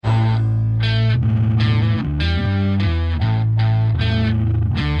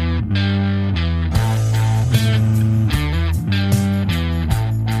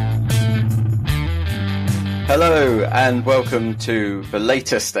Hello and welcome to the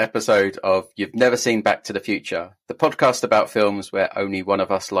latest episode of You've Never Seen Back to the Future, the podcast about films where only one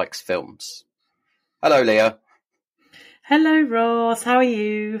of us likes films. Hello, Leah. Hello, Ross. How are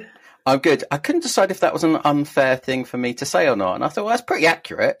you? I'm good. I couldn't decide if that was an unfair thing for me to say or not, and I thought, well, that's pretty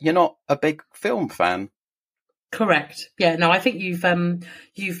accurate. You're not a big film fan. Correct. Yeah, no, I think you've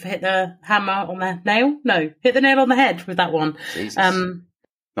hit the hammer on the nail. No, hit the nail on the head with that one. Jesus.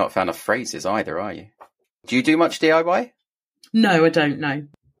 Not a fan of phrases either, are you? Do you do much DIY? No, I don't know.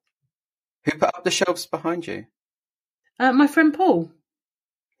 Who put up the shelves behind you? My friend Paul.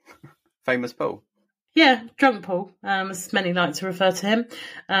 Famous Paul? Yeah, drunk Paul, as many like to refer to him.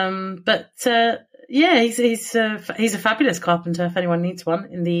 He's a fabulous carpenter if anyone needs one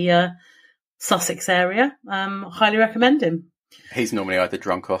in the Sussex area. Highly recommend him. He's normally either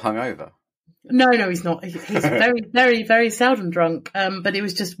drunk or hungover. No, he's not. He's very, very, very seldom drunk. But it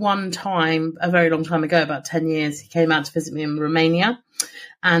was just one time, a very long time ago, about 10 years, he came out to visit me in Romania.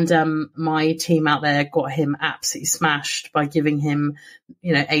 And my team out there got him absolutely smashed by giving him,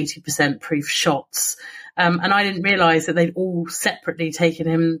 80% proof shots. And I didn't realise that they'd all separately taken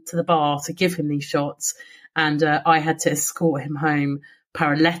him to the bar to give him these shots. And I had to escort him home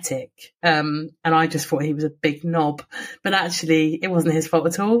paralytic. And I just thought he was a big knob. But actually, it wasn't his fault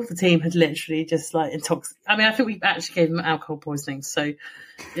at all. The team had literally just intoxicated. I mean, I think we actually gave him alcohol poisoning. So,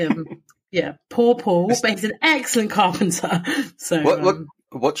 yeah, poor Paul, but he's an excellent carpenter. So,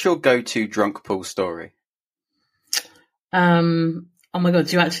 what's your go-to drunk Paul story? Oh my God,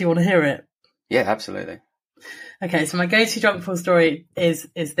 do you actually want to hear it? Yeah, absolutely. Okay, so my go-to drunk Paul story is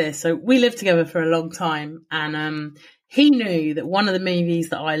this. So we lived together for a long time, and he knew that one of the movies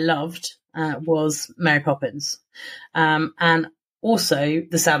that I loved was Mary Poppins, and also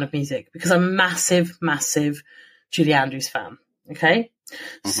The Sound of Music, because I'm a massive, massive Julie Andrews fan. Okay,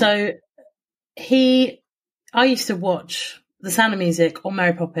 so I used to watch The Sound of Music or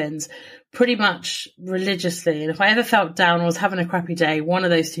Mary Poppins pretty much religiously. And if I ever felt down or was having a crappy day, one of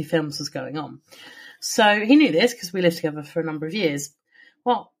those two films was going on. So he knew this because we lived together for a number of years.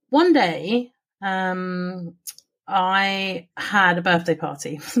 Well, one day, I had a birthday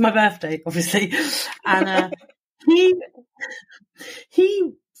party. It was my birthday, obviously. And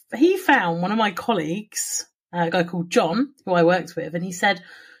he found one of my colleagues, a guy called John, who I worked with, and he said,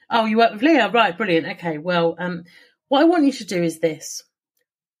 "Oh, you work with Leah? Right, brilliant. Okay, well, what I want you to do is this.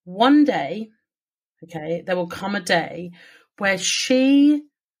 One day, okay, there will come a day where she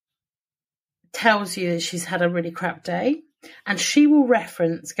tells you that she's had a really crap day, and she will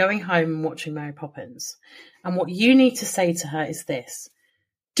reference going home and watching Mary Poppins. And what you need to say to her is this.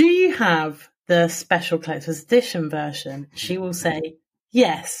 Do you have the special collector's edition version?" She will say,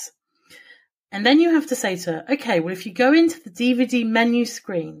 yes. And then you have to say to her, okay, well, if you go into the DVD menu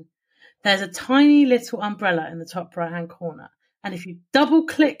screen, there's a tiny little umbrella in the top right-hand corner. And if you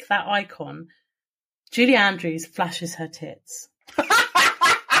double-click that icon, Julie Andrews flashes her tits.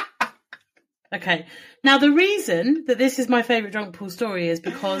 Okay. Now, the reason that this is my favourite drunk Paul story is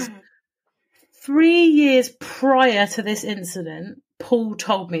because 3 years prior to this incident, Paul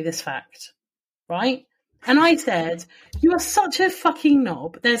told me this fact, right? And I said, "You are such a fucking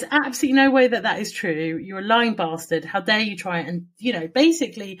knob. There's absolutely no way that is true. You're a lying bastard. How dare you try and,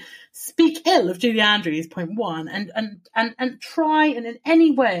 basically speak ill of Julie Andrews, point one, and try and in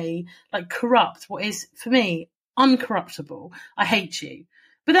any way, corrupt what is, for me, uncorruptible. I hate you."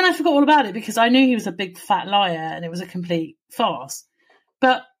 But then I forgot all about it because I knew he was a big fat liar and it was a complete farce.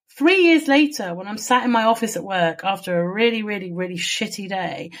 But 3 years later, when I'm sat in my office at work after a really, really, really shitty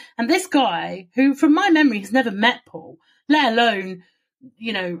day, and this guy, who from my memory has never met Paul, let alone,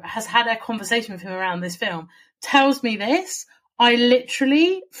 has had a conversation with him around this film, tells me this, I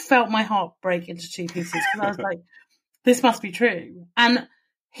literally felt my heart break into two pieces because I was like, this must be true. And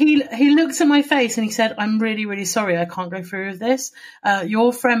he looked at my face and he said, "I'm really, really sorry. I can't go through with this.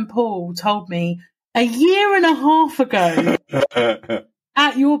 Your friend Paul told me a year and a half ago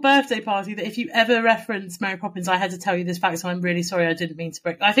at your birthday party that if you ever reference Mary Poppins, I had to tell you this fact. So I'm really sorry. I didn't mean to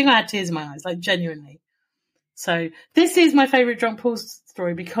break." I think I had tears in my eyes, genuinely. So this is my favourite drunk Paul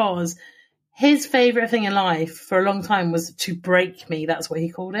story because his favourite thing in life for a long time was to break me. That's what he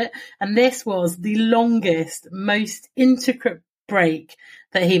called it. And this was the longest, most intricate break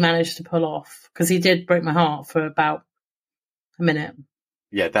that he managed to pull off, because he did break my heart for about a minute.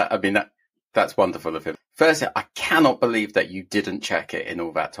 Yeah, that's wonderful of him. First, I cannot believe that you didn't check it in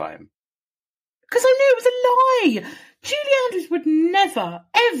all that time. Because I knew it was a lie. Julie Andrews would never,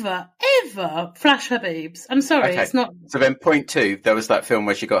 ever, ever flash her boobs. I'm sorry, okay. It's not... So then point two, there was that film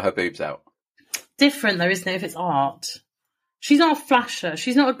where she got her boobs out. Different though, isn't it, if it's art? She's not a flasher.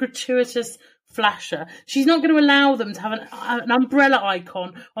 She's not a gratuitous flasher. She's not going to allow them to have an umbrella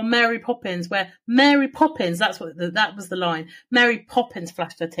icon on Mary Poppins, where Mary Poppins, that was the line. Mary Poppins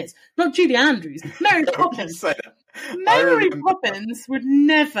flashed her tits, not Julie Andrews. Mary Poppins. Mary Poppins would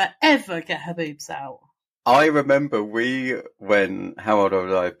never ever get her boobs out. I remember how old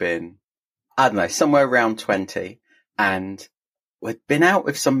would I have been? I don't know, somewhere around 20, and we'd been out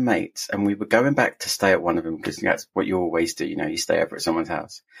with some mates, and we were going back to stay at one of them, because that's what you always do, you stay over at someone's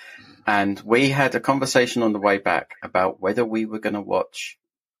house. And we had a conversation on the way back about whether we were going to watch,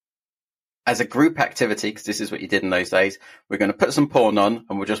 as a group activity, because this is what you did in those days, we're going to put some porn on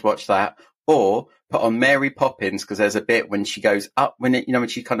and we'll just watch that, or put on Mary Poppins, because there's a bit when she goes up, when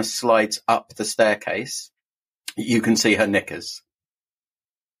she kind of slides up the staircase, you can see her knickers.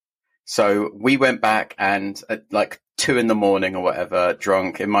 So we went back, and at like 2 a.m. or whatever,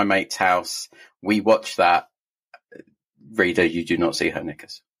 drunk in my mate's house, we watched that. Reader, you do not see her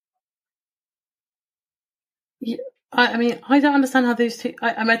knickers. Yeah, I mean, I don't understand how those two.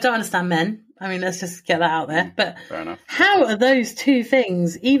 I don't understand men. I mean, let's just get that out there. But fair enough. How are those two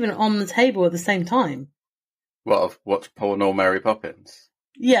things even on the table at the same time? What, watch porn or Mary Poppins?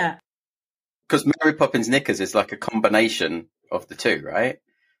 Yeah. Because Mary Poppins knickers is like a combination of the two, right?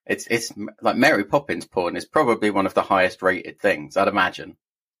 It's like Mary Poppins porn is probably one of the highest rated things, I'd imagine.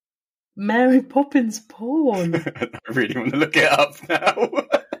 Mary Poppins porn. I really want to look it up now.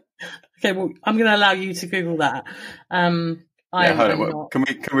 Okay, well, I'm going to allow you to Google that. Hold on.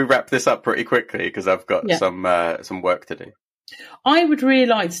 Can we wrap this up pretty quickly, because I've got some work to do. I would really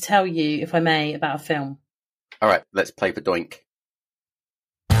like to tell you, if I may, about a film. All right, let's play the doink.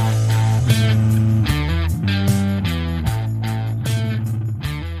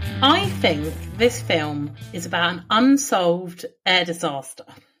 I think this film is about an unsolved air disaster.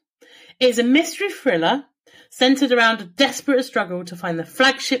 It is a mystery thriller centred around a desperate struggle to find the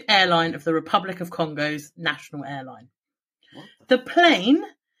flagship airline of the Republic of Congo's national airline. The plane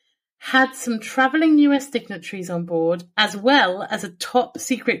had some travelling US dignitaries on board, as well as a top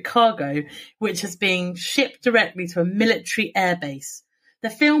secret cargo, which is being shipped directly to a military airbase. The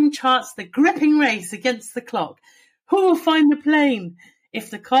film charts the gripping race against the clock. Who will find the plane? If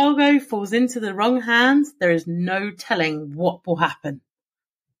the cargo falls into the wrong hands, there is no telling what will happen.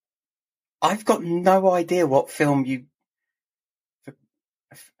 I've got no idea what film you...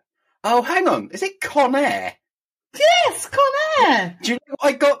 Oh, hang on. Is it Con Air? Yes, Con Air! Do you know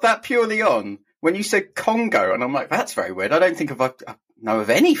I got that purely on when you said Congo? And I'm like, that's very weird. I don't think I know of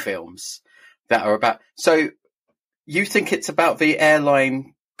any films that are about... So you think it's about the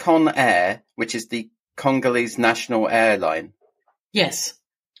airline Con Air, which is the Congolese national airline? Yes.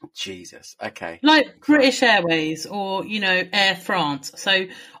 Jesus. Okay. Like British Airways or, Air France. So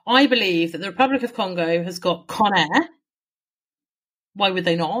I believe that the Republic of Congo has got Con Air. Why would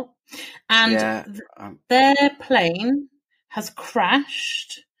they not? And their plane has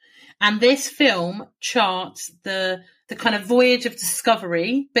crashed. And this film charts the kind of voyage of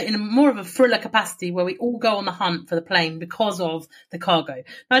discovery, but in more of a thriller capacity, where we all go on the hunt for the plane because of the cargo.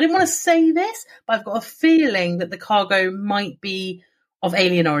 Now, I didn't want to say this, but I've got a feeling that the cargo might be of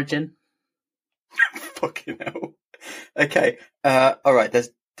alien origin. Fucking hell. Okay. All right.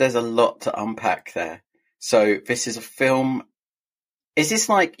 There's a lot to unpack there. So this is a film. Is this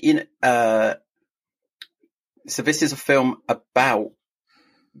like so this is a film about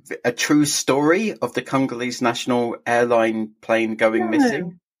a true story of the Congolese national airline plane going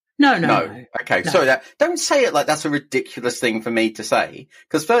missing? No. Okay, no. Sorry. Don't say it like that's a ridiculous thing for me to say.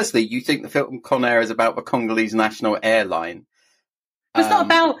 Because firstly, you think the film Con Air is about the Congolese national airline. It's not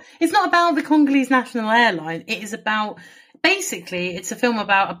about the Congolese national airline. It is about, basically, it's a film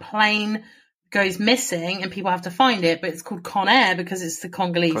about a plane goes missing and people have to find it, but it's called Con Air because it's the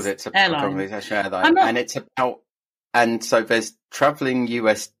Congolese airline. Because it's a Congolese national airline. And it's about, and so there's travelling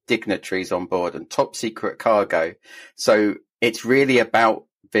US dignitaries on board and top secret cargo. So it's really about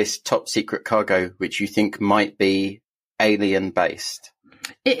this top secret cargo, which you think might be alien based.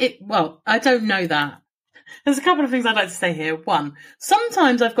 Well, I don't know that. There's a couple of things I'd like to say here. One,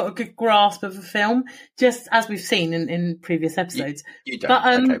 sometimes I've got a good grasp of a film, just as we've seen in previous episodes. You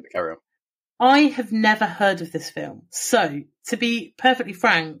don't. But carry on. I have never heard of this film. So, to be perfectly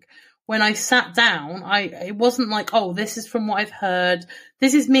frank, when I sat down, it wasn't like, oh, this is from what I've heard.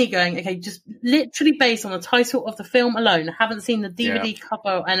 This is me going, okay, just literally based on the title of the film alone. I haven't seen the DVD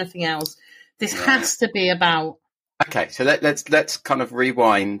cover or anything else. This has to be about... Okay, so let's kind of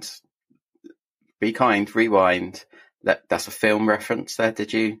rewind... Be kind, rewind. That's a film reference there,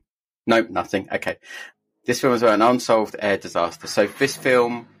 did you? Nope, nothing. Okay. This film is about an unsolved air disaster. So this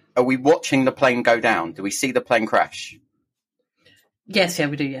film, are we watching the plane go down? Do we see the plane crash? Yes, yeah,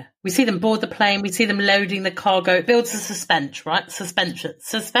 we do, yeah. We see them board the plane, we see them loading the cargo. It builds a suspense, right? Suspense.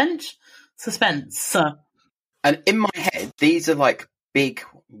 And in my head, these are like big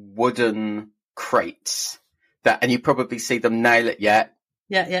wooden crates and you probably see them nail it yet.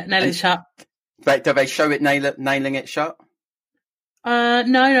 Yeah, nail it shut. Do they show it nailing it shut?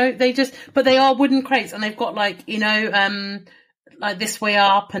 No, but they are wooden crates, and they've got like like this way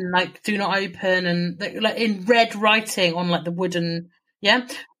up and like do not open, and like in red writing on like the wooden. Yeah.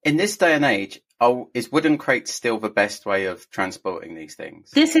 In this day and age, is wooden crates still the best way of transporting these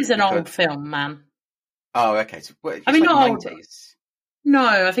things? This is an old film, man. Oh, okay. So, I mean, like not 90s. Old.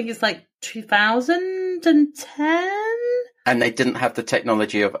 No, I think it's like 2010. And they didn't have the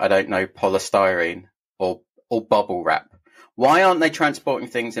technology of, I don't know, polystyrene or bubble wrap. Why aren't they transporting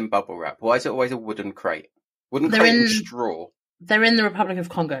things in bubble wrap? Why is it always a wooden crate? Crate and straw. They're in the Republic of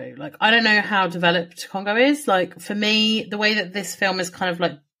Congo. Like, I don't know how developed Congo is. Like, for me, the way that this film is kind of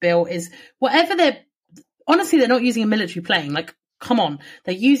like built is honestly, they're not using a military plane. Like, come on.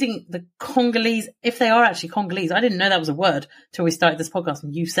 They're using the Congolese, if they are actually Congolese. I didn't know that was a word till we started this podcast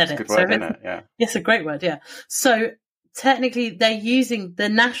and you said it. It's a good word, isn't it? Yeah. Yes, a great word, yeah. So technically they're using the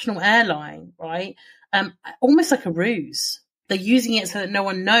national airline, right? Almost like a ruse. They're using it so that no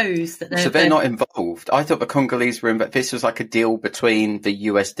one knows that they're not involved. I thought the Congolese were involved. This was like a deal between the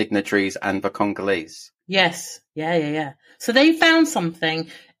US dignitaries and the Congolese. Yes. Yeah. So they found something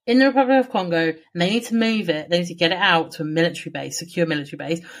in the Republic of Congo, and they need to move it. They need to get it out to a military base, secure military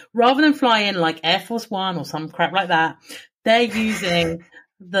base, rather than fly in like Air Force One or some crap like that. They're using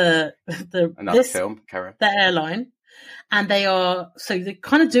the airline, and they're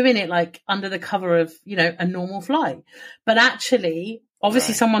kind of doing it like under the cover of a normal flight. But actually,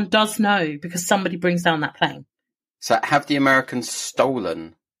 obviously, someone does know because somebody brings down that plane. So have the Americans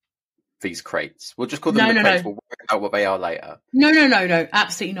stolen these crates? We'll just call them crates. We'll work out what they are later. No,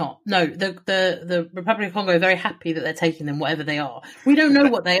 absolutely not. No, the Republic of Congo are very happy that they're taking them, whatever they are. We don't know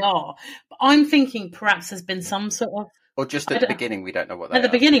what they are. But I'm thinking perhaps there's been some sort of... Or just at the beginning, we don't know what they are. At the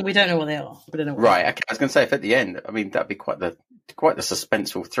beginning, we don't know what they are. We don't know what right, okay. I was going to say, if at the end, I mean, that'd be quite the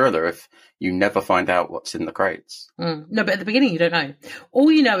suspenseful thriller if you never find out what's in the crates. No, but at the beginning, you don't know.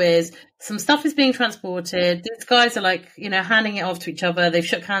 All you know is some stuff is being transported. These guys are like, handing it off to each other. They've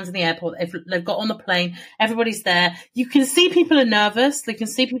shook hands in the airport. They've got on the plane. Everybody's there. You can see people are nervous. They can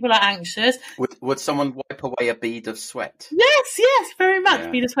see people are anxious. Would someone wipe away a bead of sweat? Yes, very much.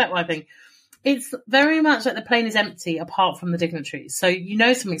 Bead of sweat wiping. It's very much like the plane is empty apart from the dignitaries. So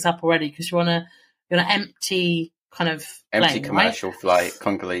something's up already because you're on an empty kind of empty commercial flight,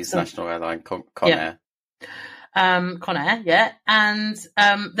 Congolese National Airline, Conair. Conair, yeah. And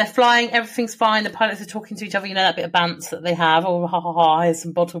they're flying, everything's fine. The pilots are talking to each other, that bit of bants that they have. Oh, ha, ha, ha, here's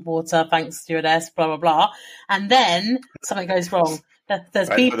some bottled water, thanks, stewardess, blah, blah, blah. And then something goes wrong. There's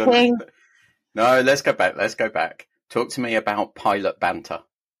beeping. No, let's go back. Talk to me about pilot banter.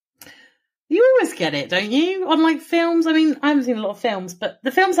 You always get it, don't you? On like films. I mean, I haven't seen a lot of films, but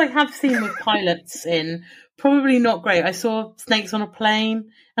the films I have seen with pilots in, probably not great. I saw Snakes on a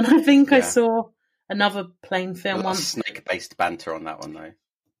Plane, and I think I saw another plane film once. Snake-based banter on that one, though.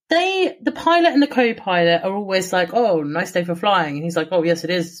 The pilot and the co-pilot are always like, "Oh, nice day for flying," and he's like, "Oh, yes, it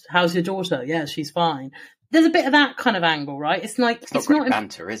is. How's your daughter? Yeah, she's fine." There's a bit of that kind of angle, right? It's like it's not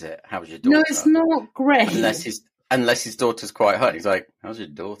banter, is it? How's your daughter? No, it's not great. Unless his daughter's quite hurt. He's like, "How's your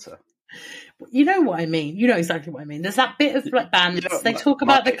daughter?" You know what I mean. You know exactly what I mean. There's that bit of like bands. They talk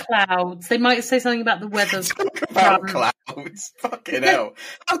about the clouds. They might say something about the weather. Talk about clouds. Fucking hell.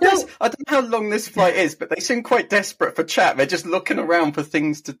 I don't know how long this flight is, but they seem quite desperate for chat. They're just looking around for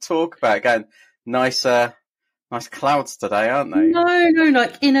things to talk about. Going, nice clouds today, aren't they? No,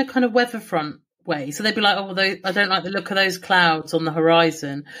 like in a kind of weather front way. So they'd be like, "Oh, I don't like the look of those clouds on the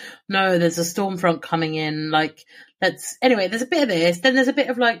horizon. No, there's a storm front coming in. Like, anyway, there's a bit of this. Then there's a bit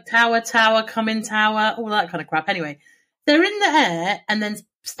of like tower, come in tower, all that kind of crap. Anyway, they're in the air and then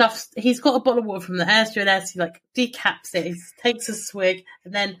he's got a bottle of water from the air stewardess. He like decaps it. He takes a swig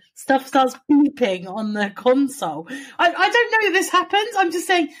and then stuff starts beeping on the console. I don't know that this happens. I'm just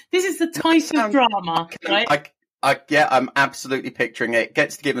saying this is the type of drama, right? I'm absolutely picturing it.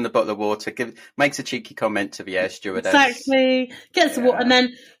 Gets to give him the bottle of water, makes a cheeky comment to the air stewardess. Exactly. Gets the water, and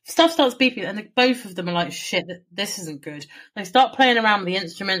then stuff starts beeping, and both of them are like, shit, this isn't good. They start playing around with the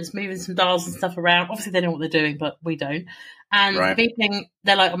instruments, moving some dials and stuff around. Obviously, they know what they're doing, but we don't. And beeping,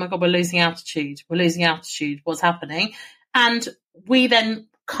 they're like, oh my God, we're losing altitude. What's happening? And we then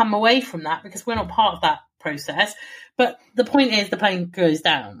come away from that because we're not part of that process. But the point is the plane goes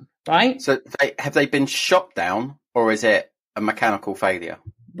down. Right. So have they been shot down, or is it a mechanical failure?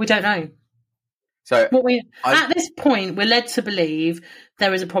 We don't know. So at this point, we're led to believe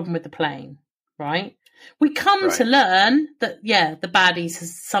there is a problem with the plane, right? We come to learn that, the baddies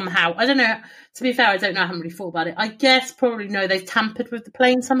has somehow, I don't know, to be fair, I don't know, I haven't really thought about it. I guess probably know they've tampered with the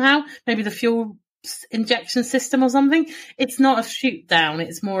plane somehow, maybe the fuel injection system or something. It's not a shoot down,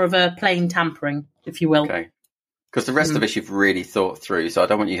 it's more of a plane tampering, if you will. Okay. Because the rest of us you've really thought through, so I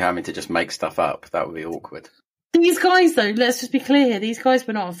don't want you having to just make stuff up. That would be awkward. These guys, though, let's just be clear, these guys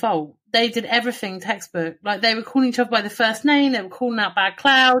were not at fault. They did everything textbook. Like, they were calling each other by the first name, they were calling out bad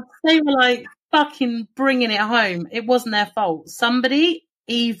clouds, they were like, fucking bringing it home. It wasn't their fault. Somebody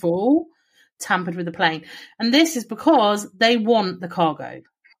evil tampered with the plane. And this is because they want the cargo.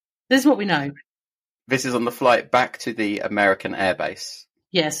 This is what we know. This is on the flight back to the American airbase.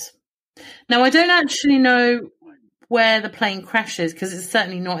 Yes. Now, I don't actually know where the plane crashes because it's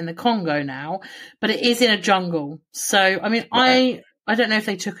certainly not in the Congo now, but it is in a jungle. So, I mean, I don't know if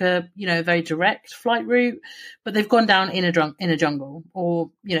they took a very direct flight route, but they've gone down in a jungle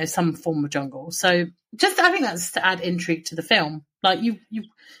or some form of jungle. So I think that's to add intrigue to the film. Like you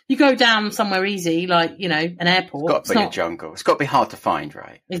go down somewhere easy, like an airport. It's got to be a jungle. It's got to be hard to find,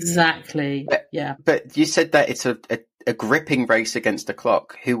 right? Exactly. Yeah. But you said that it's a gripping race against the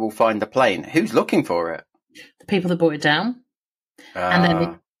clock. Who will find the plane? Who's looking for it? The people that brought it down,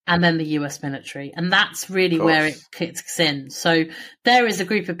 and then the US military. And that's really where it kicks in. So there is a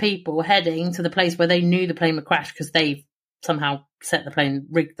group of people heading to the place where they knew the plane would crash because they've somehow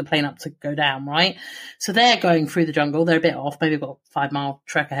rigged the plane up to go down, right? So they're going through the jungle. They're a bit off. Maybe they've got a 5-mile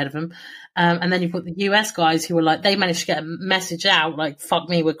trek ahead of them. And then you've got the US guys who were like, they managed to get a message out, like, fuck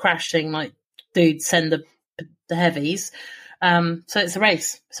me, we're crashing. Like, dude, send the heavies. So it's a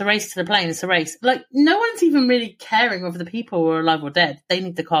race. It's a race to the plane. It's a race. Like, no one's even really caring whether the people are alive or dead. They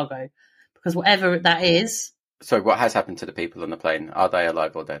need the cargo because whatever that is. So what has happened to the people on the plane? Are they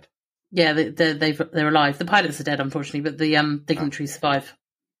alive or dead? Yeah, they're alive. The pilots are dead, unfortunately, but the dignitaries survive.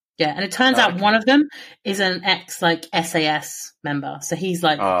 Yeah, and it turns out one of them is an ex SAS member. So he's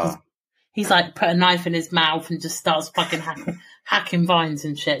like he's like put a knife in his mouth and just starts fucking hacking vines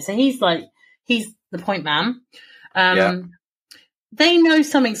and shit. So he's the point man. They know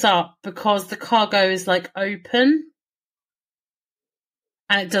something's up because the cargo is like open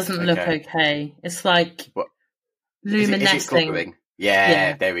and it doesn't look okay. It's like luminescing. Is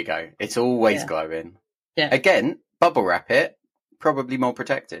yeah, there we go. It's always glowing. Yeah. Again, bubble wrap it, probably more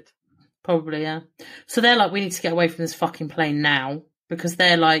protected. Probably, yeah. So they're like, we need to get away from this fucking plane now because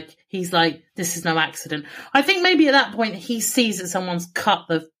he's like, this is no accident. I think maybe at that point he sees that someone's cut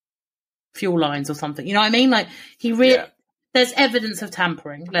the fuel lines or something. You know what I mean? Like there's evidence of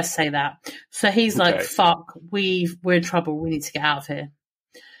tampering. Let's say that. So he's like, fuck, we're in trouble. We need to get out of here.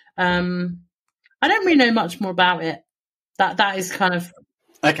 I don't really know much more about it. That is kind of...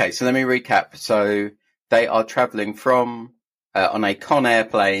 Okay, so let me recap. So they are travelling from, on a Conair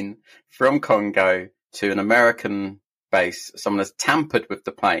plane from Congo to an American base. Someone has tampered with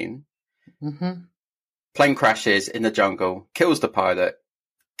the plane. Mm-hmm. Plane crashes in the jungle, kills the pilot,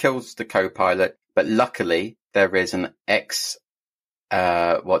 kills the co-pilot, but luckily there is an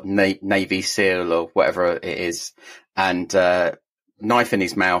Navy SEAL or whatever it is, and knife in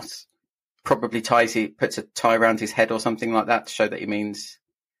his mouth. Probably puts a tie around his head or something like that to show that he means,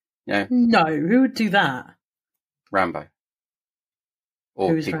 No, who would do that? Rambo.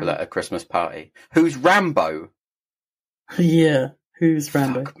 Or people at a Christmas party. Who's Rambo? Yeah, who's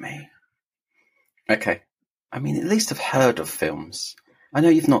Rambo? Fuck me. Okay. I mean, at least I've heard of films. I know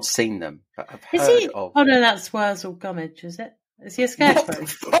you've not seen them, but I've heard of... Oh, no, that's Wurzel Gummidge, is it? Is he a scarecrow? What the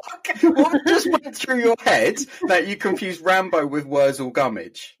fuck? What just went through your head that you confused Rambo with Wurzel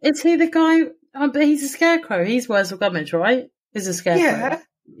Gummidge? Is he the guy... but he's a scarecrow. He's Wurzel Gummidge, right? He's a scarecrow.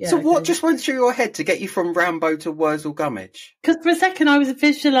 Yeah. So what just went through your head to get you from Rambo to Wurzel Gummidge? Because for a second I was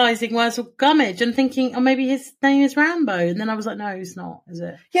visualising Wurzel Gummidge and thinking, oh, maybe his name is Rambo. And then I was like, no, it's not, is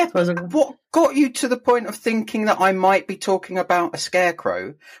it? Yeah, what got you to the point of thinking that I might be talking about a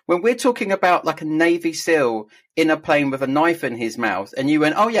scarecrow when we're talking about like a Navy SEAL in a plane with a knife in his mouth? And you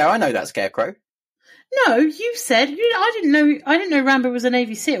went, oh yeah, I know that scarecrow. No, you said I didn't know Rambo was a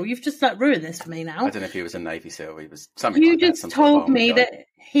Navy SEAL. You've just ruined this for me now. I don't know if he was a Navy SEAL. He was something. You like just that, told me that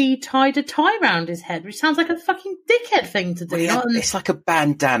he tied a tie around his head, which sounds like a fucking dickhead thing to do. Well, it's like a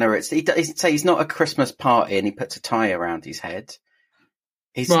bandana. He's not a Christmas party, and he puts a tie around his head.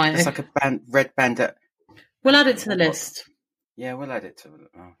 It's like a red bandana. We'll add it to the list. Yeah, we'll add it to.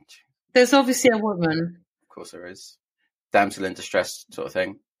 Oh, there's obviously a woman. Of course, there is. Damsel in distress, sort of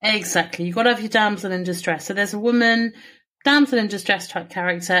thing. Exactly. You've got to have your damsel in distress. So there's a woman, damsel in distress type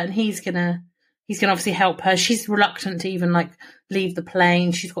character, and he's gonna obviously help her. She's reluctant to even leave the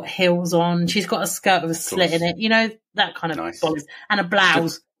plane. She's got heels on. She's got a skirt with a slit in it. You know, that kind of bollocks. And a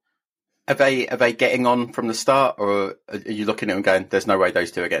blouse. Are they getting on from the start, or are you looking at them going, there's no way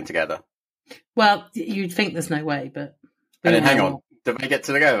those two are getting together? Well, you'd think there's no way, but... And then hang on, do they get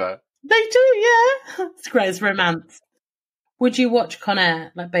together? They do, yeah. It's great, it's romance. Would you watch Con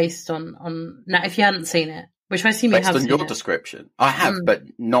Air, like, based on... Now, if you hadn't seen it, which I assume you have seen it. Based on your description. I have, but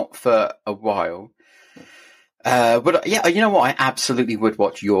not for a while. But yeah, you know what? I absolutely would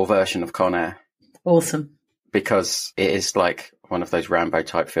watch your version of Con Air. Awesome. Because it is like one of those Rambo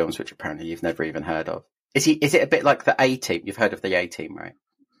type films, which apparently you've never even heard of. Is it a bit like the A-Team? You've heard of the A-Team, right?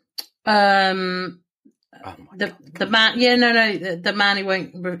 The man, the man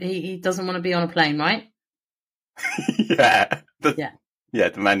he doesn't want to be on a plane, right? Yeah.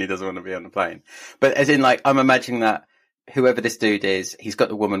 The man who doesn't want to be on a plane. But as in, like, I'm imagining that whoever this dude is, he's got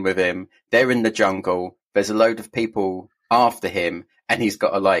the woman with him, they're in the jungle, there's a load of people after him, and he's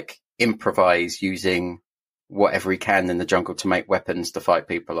got to, like, improvise using whatever he can in the jungle to make weapons to fight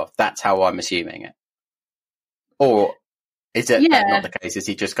people off. That's how I'm assuming it. Or is it not the case? Is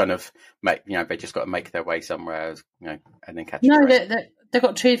he just kind of they just got to make their way somewhere, and then catch? No, they've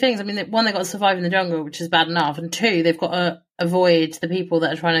got two things. I mean, one, they've got to survive in the jungle, which is bad enough, and two, they've got to avoid the people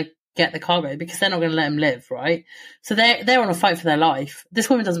that are trying to get the cargo because they're not going to let them live, right? So they're on a fight for their life. This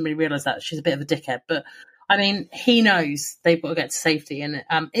woman doesn't really realise that. She's a bit of a dickhead, but I mean, he knows they've got to get to safety, and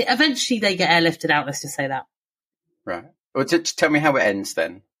eventually they get airlifted out. Let's just say that. Right. Well, just tell me how it ends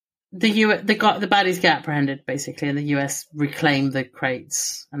then. The baddies get apprehended basically, and the US reclaim the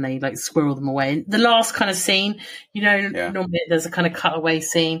crates and they like squirrel them away. The last kind of scene, normally there's a kind of cutaway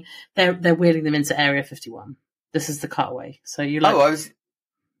scene. They're wheeling them into Area 51. This is the cutaway. So you like?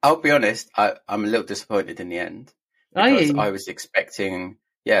 I'll be honest. I'm a little disappointed in the end. Are you? I was expecting,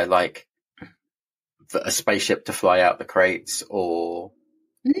 like a spaceship to fly out the crates or.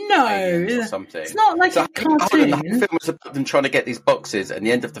 No, or something. It's not like a cartoon. The whole film was about them trying to get these boxes, and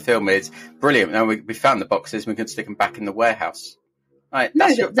the end of the film is brilliant. Now we found the boxes, we can stick them back in the warehouse. Right,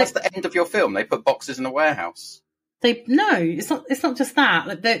 that's the end of your film. They put boxes in a warehouse. It's not just that.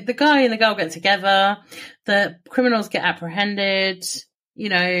 Like the guy and the girl get together. The criminals get apprehended.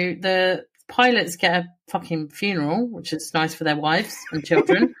 The pilots get a fucking funeral, which is nice for their wives and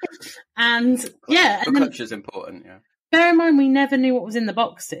children. And the culture's important. Yeah. Bear in mind, we never knew what was in the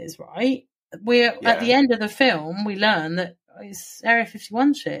boxes, right? At the end of the film, we learn that it's Area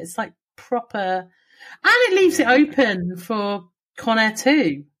 51 shit. It's like proper, and it leaves it open for Con Air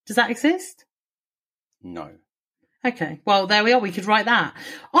 2. Does that exist? No. Okay, well, there we are. We could write that.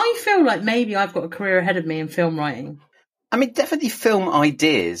 I feel like maybe I've got a career ahead of me in film writing. I mean, definitely film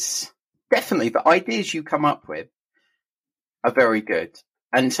ideas. Definitely, but ideas you come up with are very good.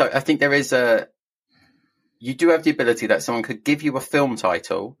 And so I think you do have the ability that someone could give you a film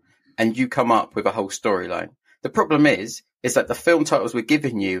title and you come up with a whole storyline. The problem is that the film titles we're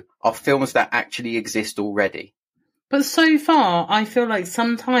giving you are films that actually exist already. But so far, I feel like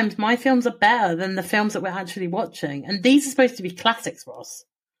sometimes my films are better than the films that we're actually watching. And these are supposed to be classics, Ross.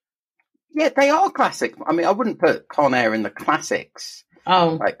 Yeah, they are classics. I mean, I wouldn't put Con Air in the classics.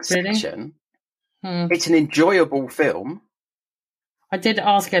 Oh, really? Section. It's an enjoyable film. I did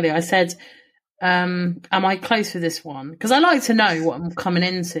ask Ellie, I said... am I close with this one? Because I like to know what I'm coming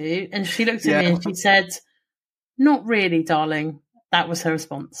into. And she looked at me and she said, not really, darling. That was her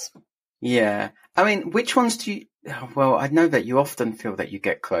response. Yeah. I mean, which ones do you... Well, I know that you often feel that you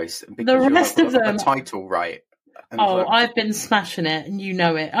get close. Because the rest of them... The title right. I've been smashing it and you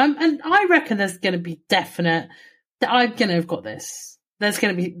know it. And I reckon there's going to be definite... that I'm going to have got this. There's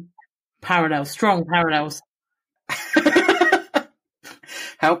going to be strong parallels.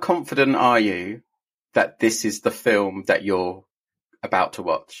 How confident are you that this is the film that you're about to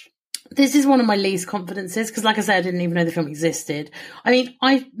watch? This is one of my least confidences because, like I said, I didn't even know the film existed. I mean,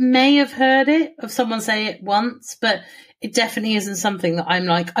 I may have heard of someone say it once, but it definitely isn't something that I'm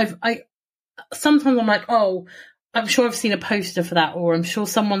like. Sometimes I'm like, oh, I'm sure I've seen a poster for that, or I'm sure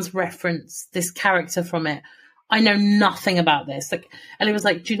someone's referenced this character from it. I know nothing about this. Like Ellie was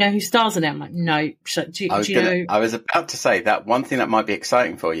like, "Do you know who stars in it?" I'm like, "No." Do you know? I was about to say that one thing that might be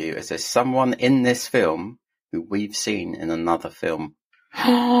exciting for you is there's someone in this film who we've seen in another film.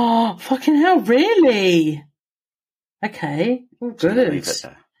 Oh, fucking hell! Really? Okay, all good. Leave it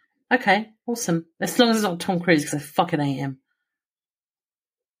there. Okay, awesome. As long as it's not Tom Cruise, because I fucking hate him.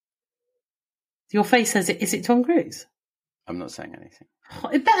 Your face says it. Is it Tom Cruise? I'm not saying anything.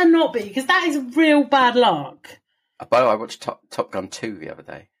 It better not be, because that is real bad luck. By the way, I watched Top Gun 2 the other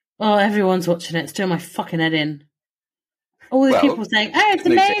day. Oh, everyone's watching it. It's doing my fucking head in. All these people saying, "Oh, it's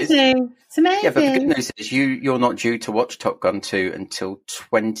amazing! It's amazing!" Yeah, but the good news is you're not due to watch Top Gun 2 until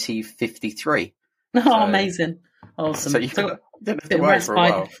 2053. Oh, so, amazing! Awesome. So you don't have to wait for a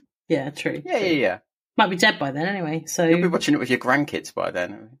while. Yeah, true. Yeah. Might be dead by then anyway. So you'll be watching it with your grandkids by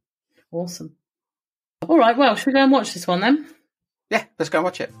then. Awesome. All right. Well, should we go and watch this one then? Yeah, let's go and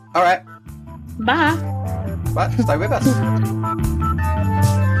watch it. All right. Bye. Bye. Stay with us.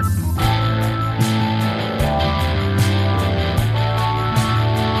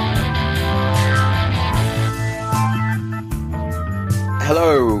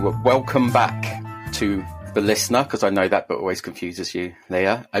 Hello, welcome back to the listener, because I know that but always confuses you,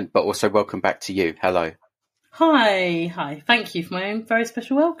 Leah, but also welcome back to you. Hello. Hi. Thank you for my own very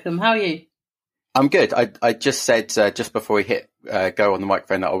special welcome. How are you? I'm good. I just said just before we hit go on the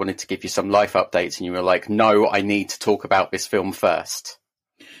microphone that I wanted to give you some life updates, and you were like, no, I need to talk about this film first.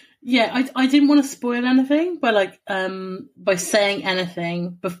 Yeah, I didn't want to spoil anything by saying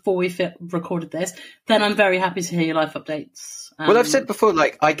anything before we recorded this. Then I'm very happy to hear your life updates. Well, I've said before,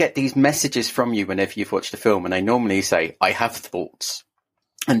 like, I get these messages from you whenever you've watched a film, and they normally say, I have thoughts.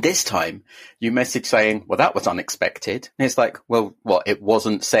 And this time, you message saying, well, that was unexpected. And it's like, well, what? It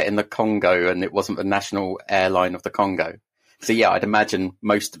wasn't set in the Congo, and it wasn't the national airline of the Congo. So, yeah, I'd imagine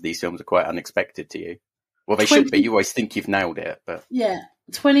most of these films are quite unexpected to you. Well, they should be. You always think you've nailed it. But yeah,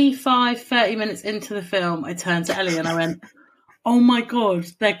 25, 30 minutes into the film, I turned to Ellie and I went, oh, my God,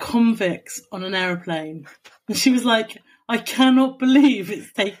 they're convicts on an aeroplane. And she was like, I cannot believe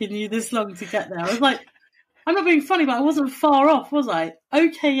it's taken you this long to get there. I was like, I'm not being funny, but I wasn't far off, was I?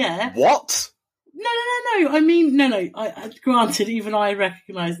 Okay, yeah. What? No. I mean, no. Granted, even I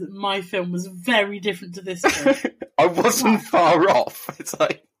recognise that my film was very different to this film. I wasn't far off. It's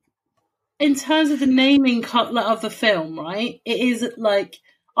like, in terms of the naming of the film, right? It is like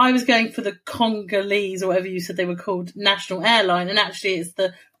I was going for the Congolese or whatever you said they were called, national airline, and actually it's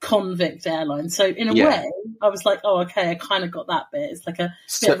the convict airline. So in a way, I was like, oh, okay, I kind of got that bit. It's like a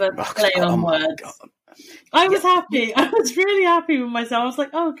bit of a play on words. I was happy. I was really happy with myself. I was like,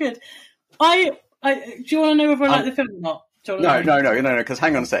 oh, good. Do you want to know whether I like the film or not? No, because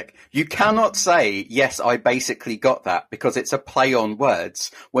hang on a sec. You cannot say, yes, I basically got that, because it's a play on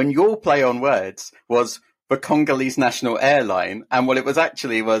words, when your play on words was the Congolese national airline, and what it was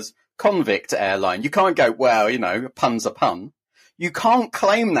actually was convict airline. You can't go, well, a pun's a pun. You can't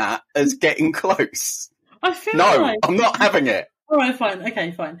claim that as getting close. I feel No, I'm not having it. All right, fine.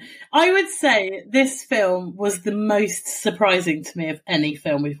 Okay, fine. I would say this film was the most surprising to me of any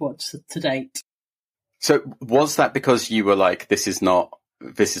film we've watched to date. So was that because you were like, this is not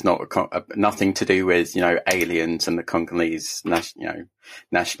nothing to do with, aliens and the Congolese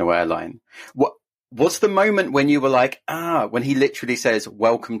national airline? What was the moment when you were like, when he literally says,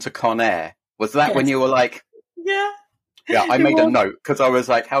 welcome to Con Air? Was that when you were like, yeah. Yeah, I made a note because I was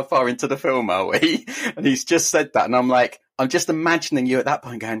like, how far into the film are we? And he's just said that. And I'm like, I'm just imagining you at that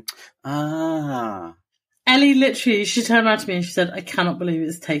point going, Ellie literally, she turned around to me and she said, I cannot believe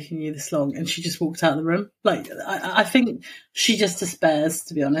it's taken you this long. And she just walked out of the room. Like, I think she just despairs,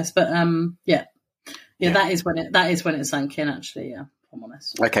 to be honest. But, yeah, that is when it sank in, actually. Yeah, if I'm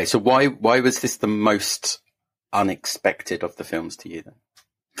honest. Okay. So why was this the most unexpected of the films to you then?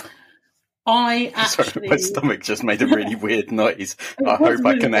 Sorry, my stomach just made a really weird noise. I hope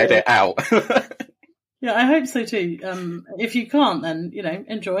I can edit out. Yeah, I hope so too. If you can't, then,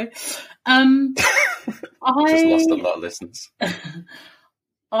 enjoy. Just lost a lot of listeners.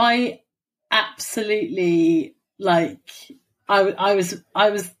 I absolutely, I was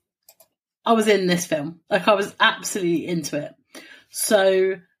in this film. Like, I was absolutely into it.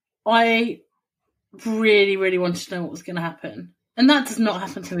 So I really, really wanted to know what was going to happen. And that does not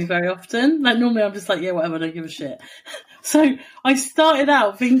happen to me very often. Like, normally I'm just like, yeah, whatever, I don't give a shit. So I started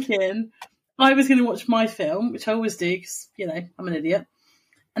out thinking I was going to watch my film, which I always do because, I'm an idiot.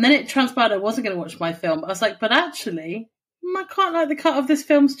 And then it transpired I wasn't going to watch my film. But I was like, but actually, I quite like the cut of this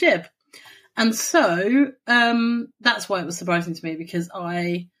film's jib. And so that's why it was surprising to me, because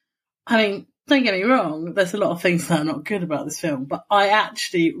I mean, don't get me wrong, there's a lot of things that are not good about this film, but I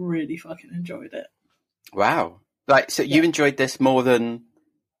actually really fucking enjoyed it. Wow. So you enjoyed this more than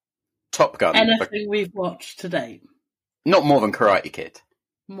Top Gun? Anything we've watched to date. Not more than Karate Kid?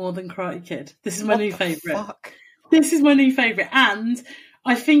 More than Karate Kid. This is my new favourite. This is my new favourite. And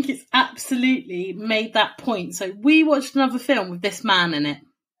I think it's absolutely made that point. So we watched another film with this man in it.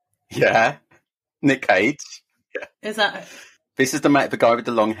 Yeah. Nick Cage. Yeah. Is that... This is the guy with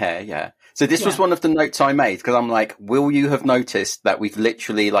the long hair, yeah. So this was one of the notes I made, because I'm like, will you have noticed that we've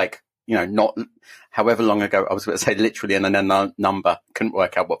literally, not... however long ago, I was going to say literally in a number, couldn't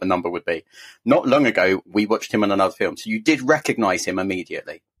work out what the number would be. Not long ago, we watched him in another film. So you did recognise him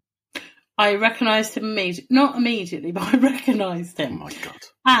immediately. I recognised him not immediately, but I recognised him. Oh my God.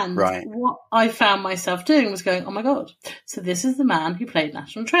 And what I found myself doing was going, oh my God, so this is the man who played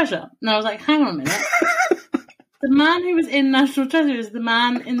National Treasure. And I was like, hang on a minute. The man who was in National Treasure is the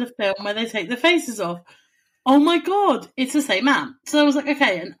man in the film where they take the faces off. Oh my God, it's the same man. So I was like,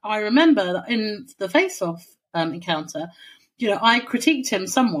 okay. And I remember that in the face-off encounter, I critiqued him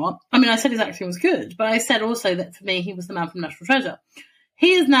somewhat. I mean, I said his acting was good, but I said also that for me, he was the man from National Treasure.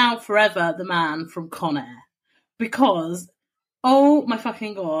 He is now forever the man from Con Air because, oh my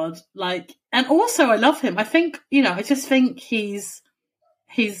fucking God, and also I love him. I think, I just think he's,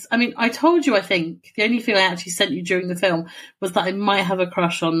 I mean, I told you, I think the only thing I actually sent you during the film was that I might have a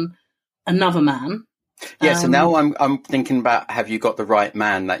crush on another man. Yeah. So now I'm thinking about, have you got the right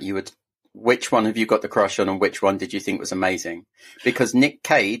man that you would, which one have you got the crush on and which one did you think was amazing? Because Nick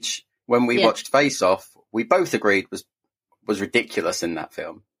Cage, when we watched Face Off, we both agreed was ridiculous in that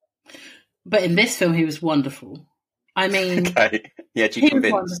film. But in this film, he was wonderful. I mean... Okay. Yeah, you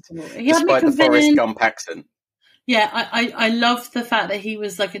convinced? Despite the Forrest Gump accent. Yeah, I love the fact that he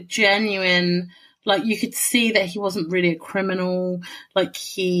was like a genuine... Like, you could see that he wasn't really a criminal. Like,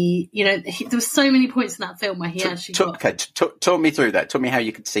 there were so many points in that film where he actually talk me through that. Talk me how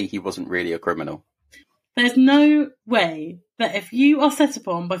you could see he wasn't really a criminal. There's no way that if you are set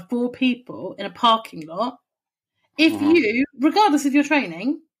upon by 4 people in a parking lot, if you, regardless of your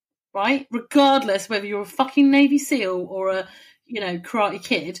training, right, regardless whether you're a fucking Navy SEAL or a, Karate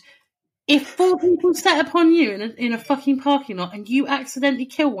Kid, if 4 people set upon you in a fucking parking lot and you accidentally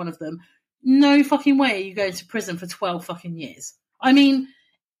kill one of them, no fucking way you go to prison for 12 fucking years. I mean,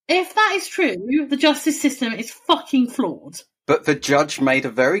 if that is true, the justice system is fucking flawed. But the judge made a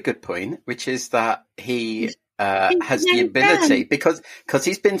very good point, which is that he has the ability, because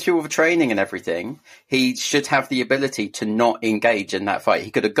he's been through all the training and everything, he should have the ability to not engage in that fight. He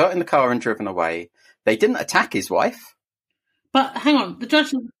could have got in the car and driven away. They didn't attack his wife. But hang on, the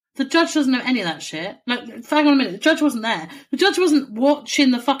judge doesn't know any of that shit. Like, hang on a minute, the judge wasn't there. The judge wasn't watching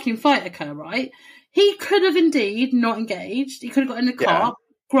the fucking fight occur, right? He could have indeed not engaged. He could have got in the car,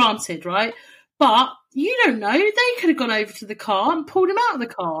 granted, right? But you don't know. They could have gone over to the car and pulled him out of the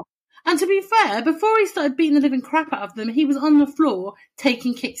car. And to be fair, before he started beating the living crap out of them, he was on the floor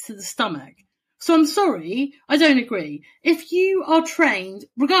taking kicks to the stomach. So I'm sorry, I don't agree. If you are trained,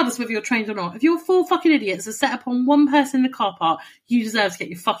 regardless of whether you're trained or not, if you're 4 fucking idiots that set upon one person in the car park, you deserve to get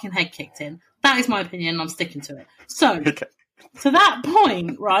your fucking head kicked in. That is my opinion, and I'm sticking to it. So, to that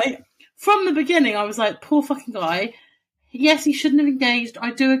point, right, from the beginning, I was like, poor fucking guy. Yes, he shouldn't have engaged.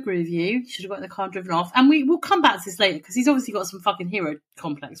 I do agree with you. He should have got in the car and driven off. And we'll come back to this later, because he's obviously got some fucking hero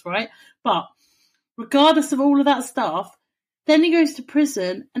complex, right? But regardless of all of that stuff, then he goes to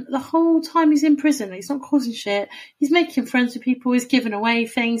prison, and the whole time he's in prison, he's not causing shit. He's making friends with people. He's giving away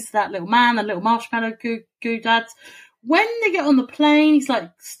things to that little man, that little marshmallow goo dads. When they get on the plane, he's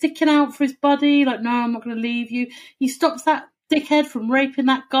like sticking out for his buddy, like, no, I'm not going to leave you. He stops that dickhead from raping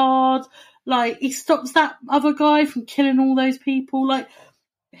that guard. Like, he stops that other guy from killing all those people. Like,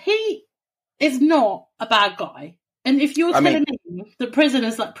 he is not a bad guy. And if you're telling me that prison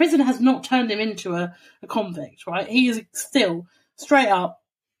has not turned him into a convict, right? He is still straight up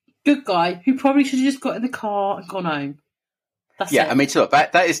good guy who probably should have just got in the car and gone home. That's it. I mean, look,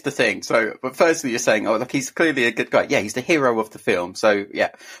 that is the thing. So, but firstly, you're saying, oh, look, he's clearly a good guy. Yeah, he's the hero of the film. So, yeah,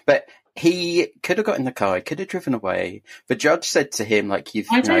 but he could have got in the car, he could have driven away. The judge said to him, like,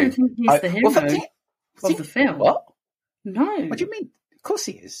 I don't think he's the hero of the film. What? No. What do you mean? Of course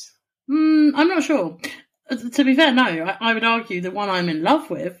he is. I'm not sure. To be fair, no. I would argue the one I'm in love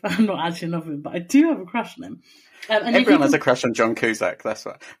with, I'm not actually in love with him, but I do have a crush on him. And everyone has a crush on John Cusack, that's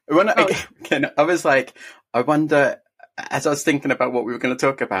why. I was like, I wonder, as I was thinking about what we were going to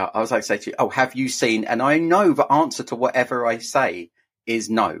talk about, I was like, say to you, oh, have you seen, and I know the answer to whatever I say is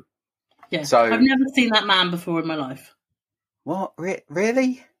no. Yeah, so I've never seen that man before in my life. What?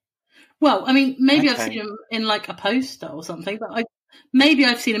 Really? Well, I mean, maybe I've seen him in like a poster or something, but maybe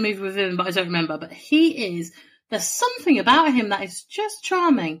I've seen a movie with him, but I don't remember. But there's something about him that is just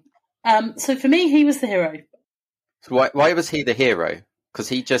charming. So for me, he was the hero. So why was he the hero? Because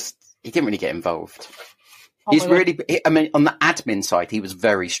he didn't really get involved. On the admin side, he was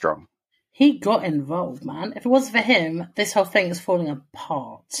very strong. He got involved, man. If it wasn't for him, this whole thing is falling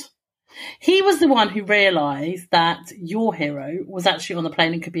apart. He was the one who realised that your hero was actually on the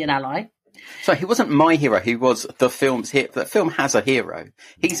plane and could be an ally. So he wasn't my hero. He was the film's hero. The film has a hero.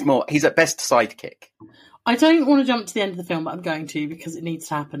 He's at best sidekick. I don't want to jump to the end of the film, but I'm going to because it needs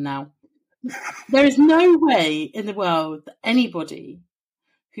to happen now. There is no way in the world that anybody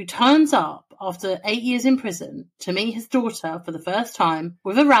who turns up after 8 years in prison to meet his daughter for the first time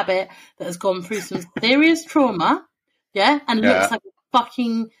with a rabbit that has gone through some serious trauma, and looks like a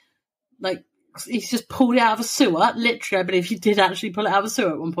fucking, like, he's just pulled it out of a sewer, literally, I believe he did actually pull it out of a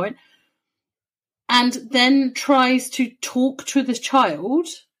sewer at one point, and then tries to talk to this child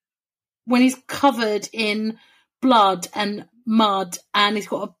when he's covered in blood and mud and he's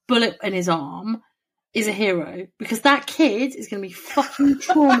got a bullet in his arm, is a hero, because that kid is going to be fucking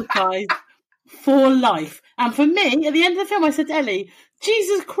traumatized for life. And for me, at the end of the film, I said to Ellie,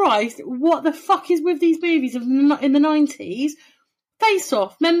 Jesus Christ, what the fuck is with these movies in the 90s? Face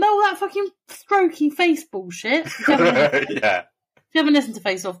Off. Remember all that fucking strokey face bullshit? If you haven't listened to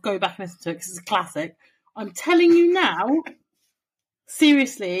Face Off, go back and listen to it because it's a classic. I'm telling you now,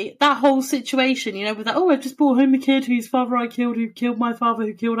 seriously, that whole situation, with that, I just brought home a kid whose father I killed, who killed my father,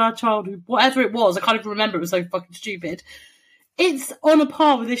 who killed our child, whatever it was, I can't even remember, it was so fucking stupid. It's on a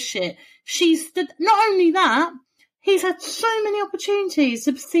par with this shit. Not only that, he's had so many opportunities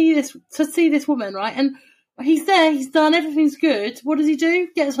to see this woman, right? And he's there, he's done, everything's good. What does he do?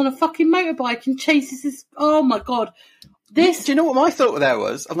 Gets on a fucking motorbike and chases this, oh my God. Do you know what my thought there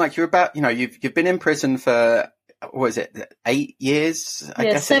was? I'm like, you're about, you've been in prison for, what is it, 8 years? I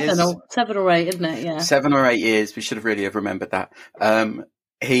guess 7 or 8, isn't it? Yeah. 7 or 8 years. We should have really have remembered that.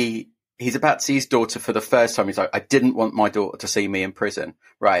 He's about to see his daughter for the first time. He's like, I didn't want my daughter to see me in prison.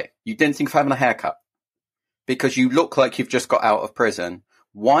 Right. You didn't think of having a haircut because you look like you've just got out of prison.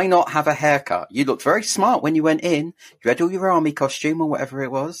 Why not have a haircut? You looked very smart when you went in. You had all your army costume or whatever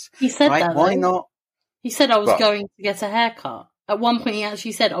it was. He said right? that. Why not? He said I was going to get a haircut. At one point, he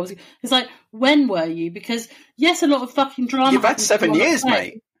actually said, it's like, when were you? Because, yes, a lot of fucking drama. You've had 7 years,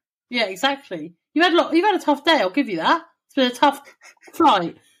 mate. Yeah, exactly. You've had a tough day, I'll give you that. It's been a tough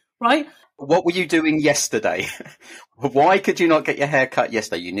flight, right? What were you doing yesterday? Why could you not get your hair cut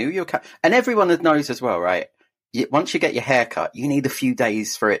yesterday? You knew your cut. And everyone knows as well, right? Once you get your hair cut, you need a few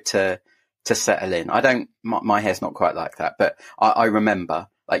days for it to settle in. My hair's not quite like that, but I remember,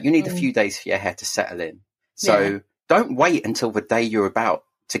 like, you need a few days for your hair to settle in. So don't wait until the day you're about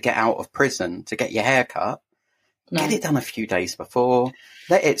to get out of prison to get your hair cut. No. Get it done a few days before.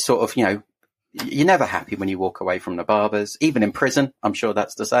 Let it sort of, you're never happy when you walk away from the barbers. Even in prison, I'm sure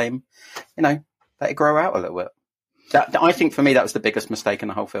that's the same. Let it grow out a little bit. I think for me, that was the biggest mistake in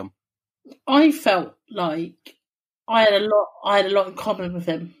the whole film. I felt like I had a lot in common with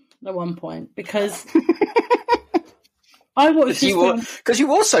him at one point because I watched this film. Because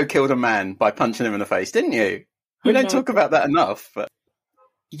you also killed a man by punching him in the face, didn't you? We don't talk about that enough. But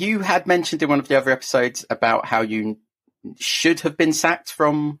you had mentioned in one of the other episodes about how you should have been sacked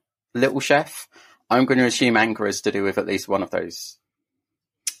from Little Chef. I'm going to assume anger is to do with at least one of those.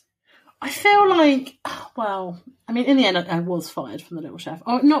 I feel like, in the end, I was fired from the Little Chef.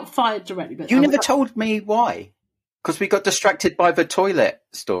 Oh, not fired directly, but... You never told me why. Because we got distracted by the toilet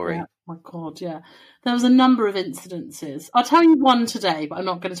story. Oh, my God, yeah. There was a number of incidences. I'll tell you one today, but I'm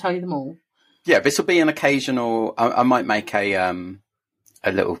not going to tell you them all. Yeah, this will be an occasional... I might make a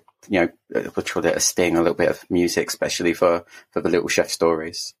little, we'll call it a sting, a little bit of music, especially for the Little Chef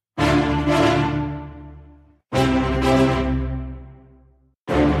stories.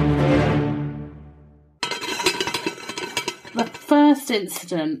 The first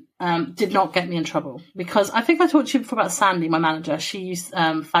incident did not get me in trouble because I think I talked to you before about Sandy, my manager. She used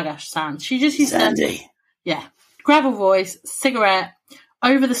Fagash Sand. She just used Sandy. Gravel voice, cigarette,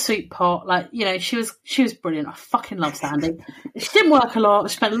 over the soup pot. Like, she was brilliant. I fucking love Sandy. She didn't work a lot.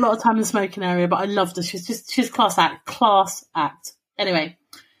 She spent a lot of time in the smoking area, but I loved her. She's class act. Anyway,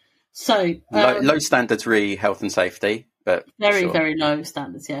 so low standards re health and safety. But very, very low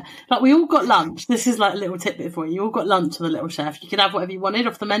standards, yeah. Like, we all got lunch. This is like a little tidbit for you. You all got lunch on the Little Chef. You could have whatever you wanted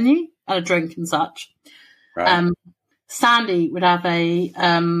off the menu and a drink and such. Right. Sandy would have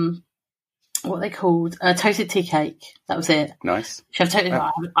what they called a toasted tea cake. That was it. Nice. She'd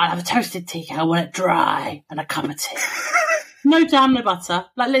have I'd have a toasted tea cake. I want it dry and a cup of tea. No jam, no butter.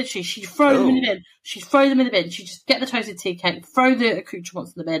 Like, literally, she'd throw them in the bin. She'd throw them in the bin. She'd just get the toasted tea cake, throw the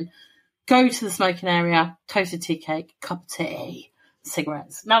accoutrements in the bin, go to the smoking area, toasted tea cake, cup of tea,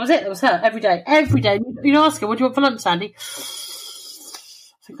 cigarettes. And that was it. That was her every day. Every day. You'd ask her, what do you want for lunch, Sandy? I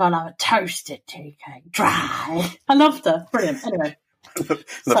think I'll have a toasted tea cake, dry. I loved her. Brilliant. Anyway.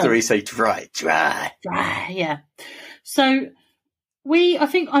 Love the way you say dry. Dry, yeah. So I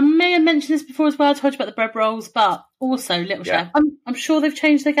think I may have mentioned this before as well. I told you about the bread rolls, but also Little Chef. I'm sure they've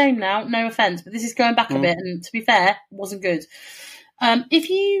changed their game now. No offence, but this is going back a bit, and to be fair, it wasn't good. If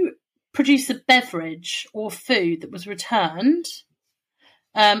you produce a beverage or food that was returned,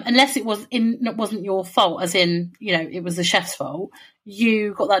 unless it wasn't your fault, as in, you know, it was the chef's fault,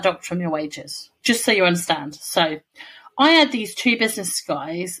 you got that doctor from your wages, just so you understand. So I had these two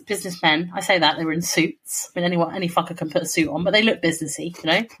businessmen, I say that, they were in suits. I mean, any fucker can put a suit on, but they look businessy, you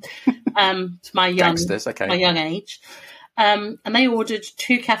know, to my young, okay. my young age. And they ordered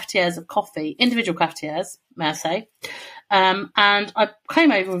 2 cafetières of coffee, individual cafetières, may I say. And I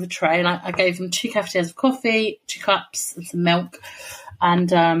came over with a tray and I gave them 2 cafetières of coffee, 2 cups and some milk.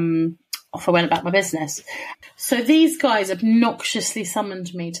 And off I went about my business. So these guys obnoxiously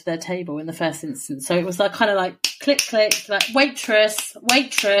summoned me to their table in the first instance. So it was like kind of like click, click, like waitress.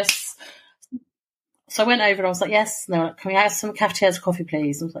 So I went over and I was like, yes. And they were like, can we have some cafetières of coffee,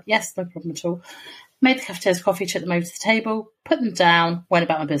 please? And I was like, yes, no problem at all. Made the cafetières of coffee, took them over to the table, put them down, went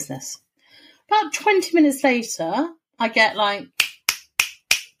about my business. About 20 minutes later, I get like,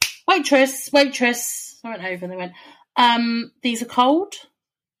 waitress. I went over and they went, these are cold.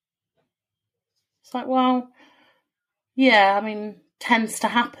 It's like, well, yeah, I mean, tends to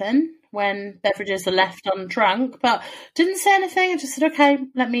happen when beverages are left undrunk, but didn't say anything. I just said, okay,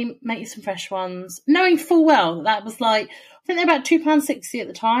 let me make you some fresh ones, knowing full well that was like, I think they're about £2.60 at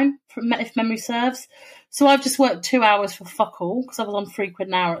the time, if memory serves. So I've just worked 2 hours for fuck all because I was on £3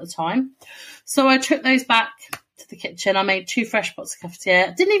 an hour at the time. So I took those back to the kitchen. I made 2 fresh pots of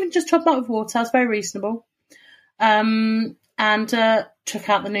cafetiere. Didn't even just top them up with water. I was very reasonable. And took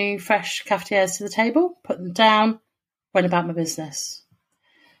out the new fresh cafetières to the table, put them down, went about my business.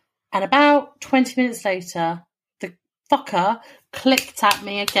 And about 20 minutes later, the fucker clicked at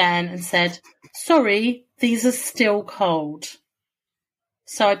me again and said, sorry, these are still cold.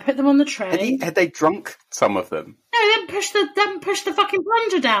 So I put them on the tray. Had they drunk some of them? No, they hadn't pushed the fucking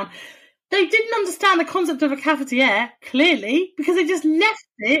plunger down. They didn't understand the concept of a cafetiere, clearly, because they just left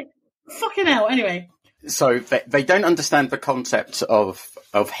it. Fucking hell. Anyway. So they don't understand the concept of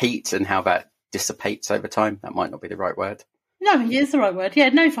heat and how that dissipates over time. That might not be the right word. No, I think it is the right word. Yeah,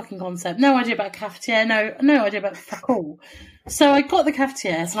 no fucking concept. No idea about cafetiere. No idea about fuck all. So I got the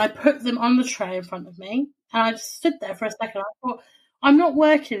cafetières and I put them on the tray in front of me. And I just stood there for a second. I thought, I'm not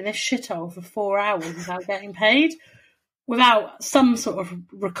working in this shithole for 4 hours without getting paid, without some sort of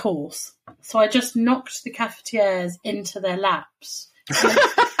recourse. So I just knocked the cafetières into their laps.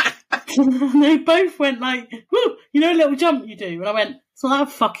 And they both went like, whoo, you know, a little jump you do. And I went, it's not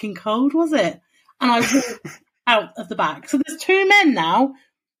that fucking cold, was it? And I walked out of the back. So there's 2 men now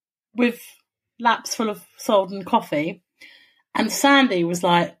with laps full of solden coffee. And Sandy was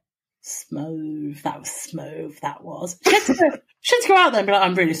like, smooth. That was smooth. That was. She had to go out there and be like,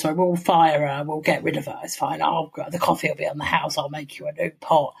 I'm really sorry. We'll fire her. We'll get rid of her. It's fine. The coffee will be on the house. I'll make you a new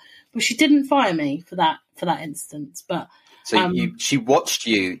pot. But she didn't fire me for that instance. But so she watched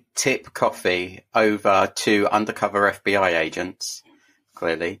you tip coffee over to undercover FBI agents,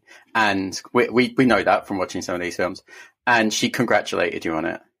 clearly, and we know that from watching some of these films. And she congratulated you on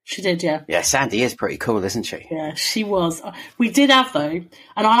it. She did, yeah. Yeah, Sandy is pretty cool, isn't she? Yeah, she was. We did have, though, and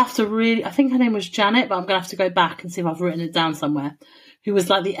I'll have to I think her name was Janet, but I'm going to have to go back and see if I've written it down somewhere, who was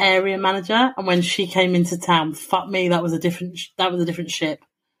like the area manager. And when she came into town, fuck me, that was a different ship.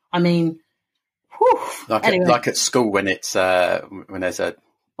 I mean, whew. Like at school when it's, when there's a...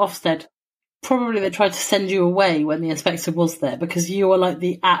 Ofsted. Probably they tried to send you away when the inspector was there because you were like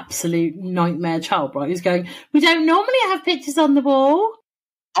the absolute nightmare child, right? Who's going, we don't normally have pictures on the wall.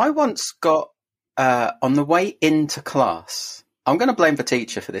 I once got, on the way into class, I'm going to blame the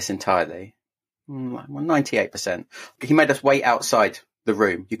teacher for this entirely, 98%. He made us wait outside the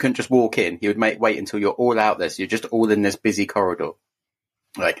room. You couldn't just walk in. He would wait until you're all out there, so you're just all in this busy corridor.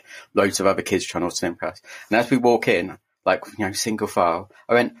 Like, loads of other kids trying to sit in class. And as we walk in, like, you know, single file,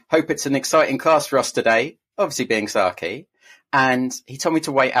 I went, hope it's an exciting class for us today, obviously being Saki. And he told me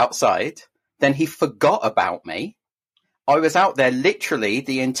to wait outside. Then he forgot about me. I was out there literally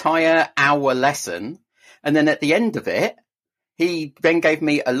the entire hour lesson. And then at the end of it, he then gave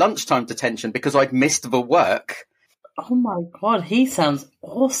me a lunchtime detention because I'd missed the work. Oh my God, he sounds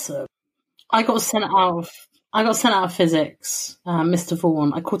awesome. I got sent out of physics, Mr.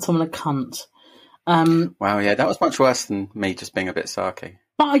 Vaughan. I called someone a cunt. Wow, yeah, that was much worse than me just being a bit sarky.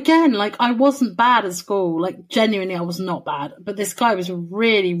 But again, like, I wasn't bad at school. Like, genuinely, I was not bad. But this guy was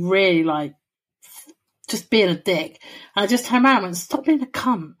really, really, like, just being a dick. And I just turned around and went, stop being a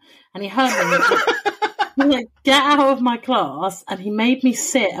cunt. And he heard me. He was like, get out of my class. And he made me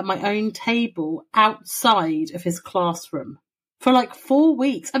sit at my own table outside of his classroom for like 4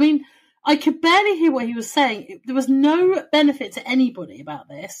 weeks. I mean, I could barely hear what he was saying. There was no benefit to anybody about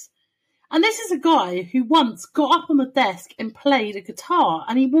this. And this is a guy who once got up on the desk and played a guitar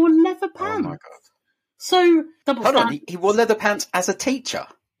and he wore leather pants. Oh my God. So double Hold on, standard. he wore leather pants as a teacher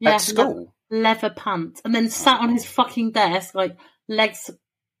Yeah, at school. leather pants, and then sat on his fucking desk, like legs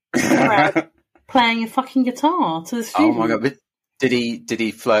spread, playing a fucking guitar to the students. Oh my god! But did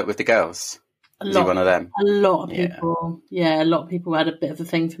he flirt with the girls? Was he one of them? A lot of people. Yeah, a lot of people had a bit of a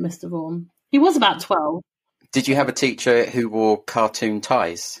thing for Mr. Vaughan. He was about 12. Did you have a teacher who wore cartoon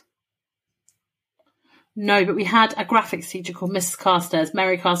ties? No, but we had a graphics teacher called Mrs. Carstairs,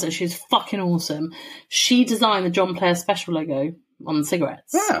 Mary Carstairs. She was fucking awesome. She designed the John Player Special logo on the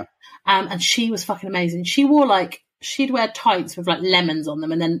cigarettes. Yeah. And she was fucking amazing. She wore she'd wear tights with like lemons on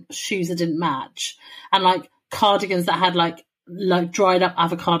them and then shoes that didn't match. And like cardigans that had like dried up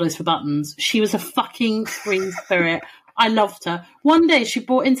avocados for buttons. She was a fucking free spirit. I loved her. One day she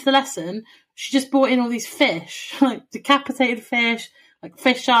brought into the lesson, she just brought in all these fish, like decapitated fish, like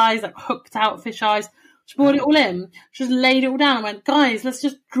fish eyes, like hooked out fish eyes. She brought it all in. She just laid it all down and went, guys, let's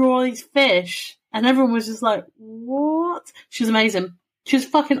just draw these fish. And everyone was just like, what? She was amazing. She was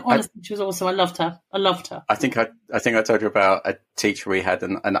fucking honest. She was awesome. I loved her. I think I told you about a teacher we had,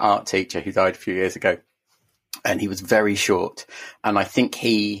 an art teacher who died a few years ago. And he was very short. And I think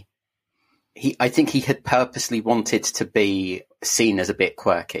he had purposely wanted to be seen as a bit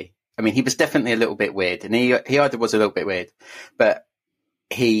quirky. I mean, he was definitely a little bit weird, and he either was a little bit weird, but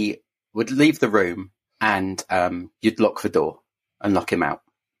he would leave the room and you'd lock the door and lock him out.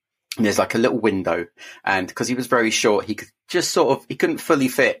 And there's like a little window, and because he was very short, he could just he couldn't fully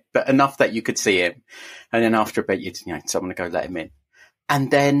fit, but enough that you could see him. And then after a bit, someone would go let him in. And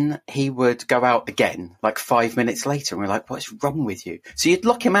then he would go out again, like 5 minutes later, and we're like, what's wrong with you? So you'd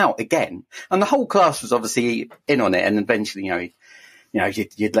lock him out again. And the whole class was obviously in on it. And eventually,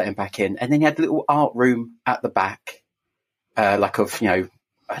 you'd let him back in. And then you had a little art room at the back, I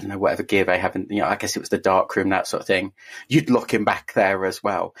don't know, whatever gear they have. I guess it was the dark room, that sort of thing. You'd lock him back there as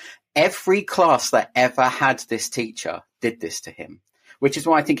well. Every class that ever had this teacher did this to him, which is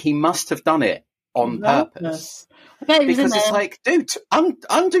why I think he must have done it on purpose. I bet he was because in it's there. like, dude,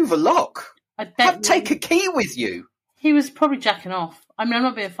 undo the lock. Take a key with you. He was probably jacking off. I mean, I'm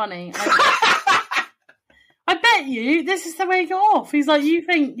not being funny. I bet you this is the way he got off. He's like, you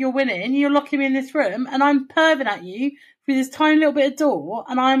think you're winning, you're locking me in this room, and I'm perving at you through this tiny little bit of door,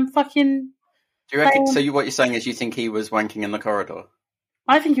 and I'm fucking... Do you reckon, what you're saying is you think he was wanking in the corridor?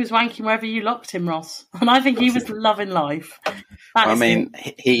 I think he was wanking wherever you locked him, Ross. And I think he was loving life.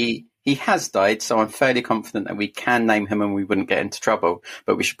 He has died, so I'm fairly confident that we can name him and we wouldn't get into trouble,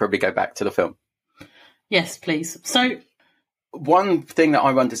 but we should probably go back to the film. Yes, please. So, one thing that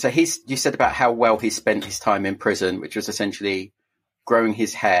I wanted to say, you said about how well he spent his time in prison, which was essentially growing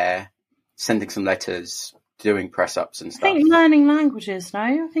his hair, sending some letters, doing press-ups and stuff. I think learning languages, no?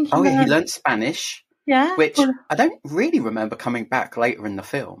 I think he learned Spanish. Yeah. Which I don't really remember coming back later in the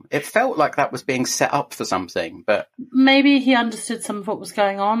film. It felt like that was being set up for something, but... Maybe he understood some of what was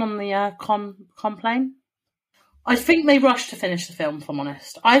going on the plane. I think they rushed to finish the film, if I'm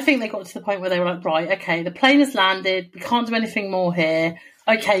honest. I think they got to the point where they were like, right, okay, the plane has landed, we can't do anything more here.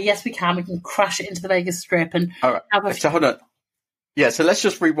 Okay, yes, we can crash it into the Vegas Strip and... All right, so hold on. Yeah, so let's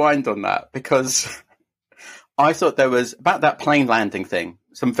just rewind on that, because I thought there was, about that plane landing thing,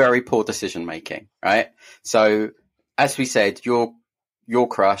 some very poor decision making, right? So, as we said, your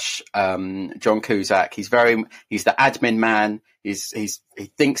crush, John Cusack, he's the admin man. He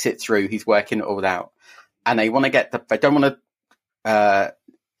thinks it through. He's working it all out, and they want to they don't want to.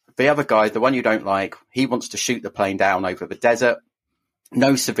 The other guy, the one you don't like, he wants to shoot the plane down over the desert.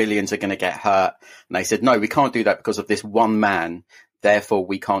 No civilians are going to get hurt, and they said, no, we can't do that because of this one man. Therefore,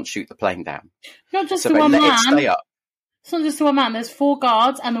 we can't shoot the plane down. Not just so the one man. It stay up. It's not just the one man. There's 4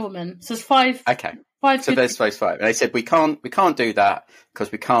 guards and a woman. So there's 5. Okay. 5. So there's those 5. And they said we can't do that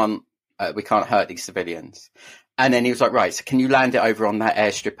because we can't hurt these civilians. And then he was like, right, so can you land it over on that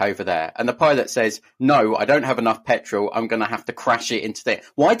airstrip over there? And the pilot says, no, I don't have enough petrol. I'm going to have to crash it into there.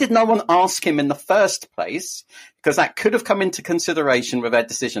 Why did no one ask him in the first place? Because that could have come into consideration with their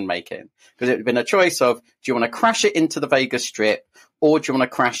decision making. Because it would have been a choice of, do you want to crash it into the Vegas Strip, or do you want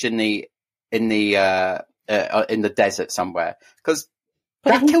to crash in the desert somewhere? Because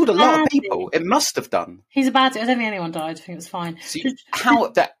that killed a lot of people. It must have done. He's a bad dude. I don't think anyone died. I think it was fine.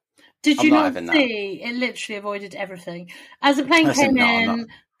 Did you not see? It literally avoided everything. As the plane came in,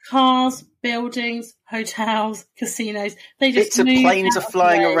 cars, buildings, hotels, casinos, they just bits of planes are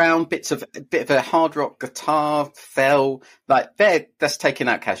flying around. Bit of a hard rock guitar fell. Like that's taking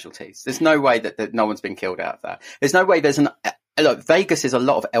out casualties. There's no way that no one's been killed out of that. There's no way there's look. Vegas is a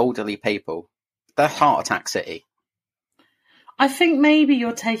lot of elderly people. They're heart attack city. I think maybe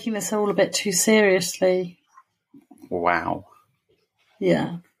you're taking this all a bit too seriously. Wow.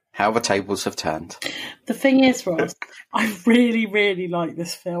 Yeah. How the tables have turned. The thing is, Ross, I really, really like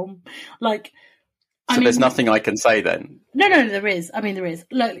this film. Like, there's nothing I can say then? No, there is. I mean, there is.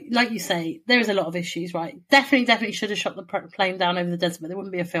 Like you say, there is a lot of issues, right? Definitely should have shot the plane down over the desert, but there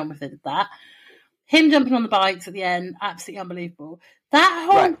wouldn't be a film if they did that. Him jumping on the bikes at the end, absolutely unbelievable. That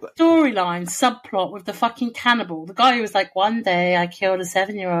whole storyline, subplot with the fucking cannibal, the guy who was like, one day I killed a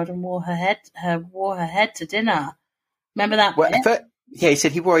 7-year-old and wore her head to dinner. Remember that bit? Yeah, he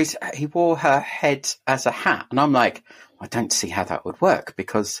said he wore her head as a hat. And I'm like, I don't see how that would work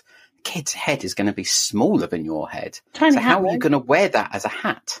because the kid's head is going to be smaller than your head. Tiny hat, how are you going to wear that as a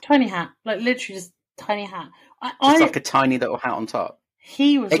hat? Tiny hat. Like literally just tiny hat. Like a tiny little hat on top.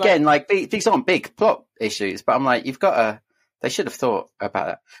 He was again, like these aren't big plot issues, but I'm like, they should have thought about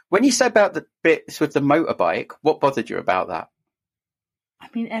that. When you said about the bits with the motorbike, what bothered you about that? I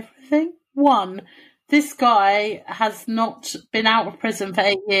mean, everything. One, this guy has not been out of prison for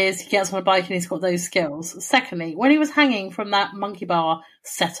 8 years. He gets on a bike and he's got those skills. Secondly, when he was hanging from that monkey bar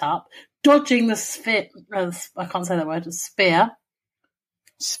setup, dodging the sphere, I can't say that word, spear.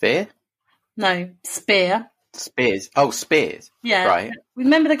 Sphere? No, spear. Spears. Oh, spears. Yeah. Right.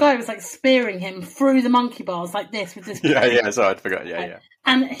 Remember the guy was like spearing him through the monkey bars like this with this. Yeah. Sorry, I forgot. Yeah.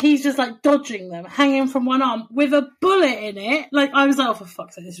 And he's just like dodging them, hanging from one arm with a bullet in it. Like I was like, oh, for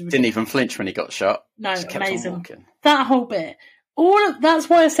fuck's sake, this is ridiculous. Didn't even flinch when he got shot. No, just kept amazing. on walking. That whole bit. That's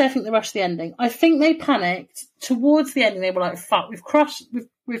why I say I think they rushed the ending. I think they panicked towards the ending. They were like, "Fuck, we've crashed the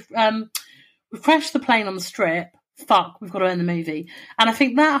plane on the strip. Fuck, we've got to end the movie." And I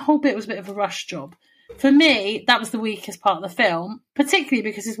think that whole bit was a bit of a rush job. For me, that was the weakest part of the film, particularly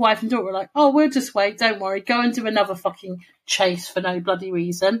because his wife and daughter were like, "Oh, we'll just wait. Don't worry. Go and do another fucking chase for no bloody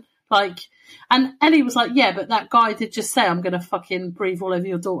reason." Like, and Ellie was like, "Yeah, but that guy did just say I'm going to fucking breathe all over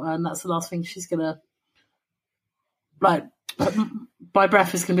your daughter, and that's the last thing she's going to like." My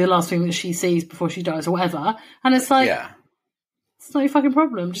breath is going to be the last thing that she sees before she dies or whatever. And it's like, it's not your fucking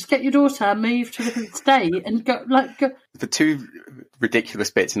problem. Just get your daughter, move to a different state and go. The two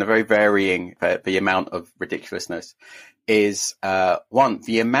ridiculous bits and a very varying the amount of ridiculousness is one,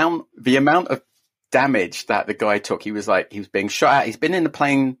 the amount of damage that the guy took. He was being shot at. He's been in the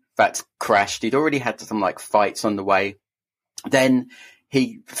plane that's crashed. He'd already had some like fights on the way. Then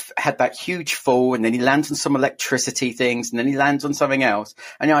he had that huge fall, and then he lands on some electricity things, and then he lands on something else.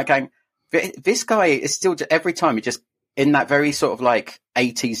 And you're like going, this guy is still, every time he just, in that very sort of like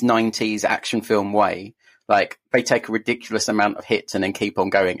 80s, 90s action film way, like they take a ridiculous amount of hits and then keep on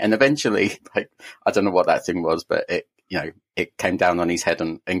going. And eventually, like, I don't know what that thing was, but it came down on his head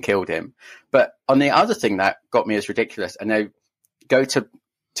and killed him. But on the other thing that got me as ridiculous, and they go to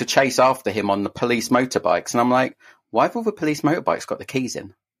chase after him on the police motorbikes. And I'm like, why have all the police motorbikes got the keys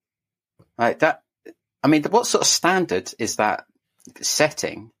in? Like that. I mean, what sort of standard is that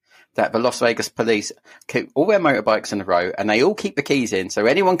setting that the Las Vegas police keep all their motorbikes in a row and they all keep the keys in so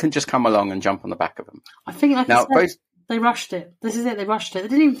anyone can just come along and jump on the back of them? I think, they rushed it. This is it. They rushed it. They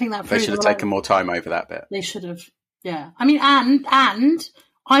didn't even think that through. They should have taken more time over that bit. They should have. Yeah. I mean, and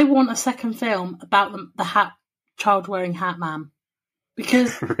I want a second film about the child wearing hat man.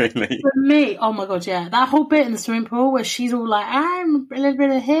 Because really? For me, oh my God, yeah. That whole bit in the swimming pool where she's all like, I'm a little bit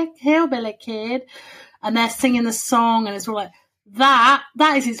of hillbilly kid. And they're singing the song and it's all like, that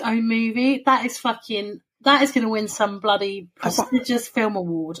is its own movie. That is going to win some bloody prestigious film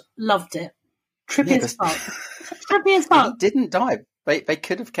award. Loved it. Trippy as fuck. Trippy as fuck. He didn't die. They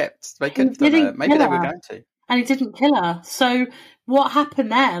could have done it. Maybe they were going to. And he didn't kill her. So what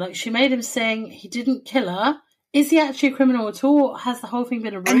happened there? Like, she made him sing, he didn't kill her. Is he actually a criminal at all? Has the whole thing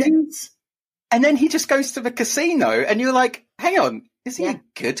been a ruse? And then he just goes to the casino, and you're like, hang on, is he a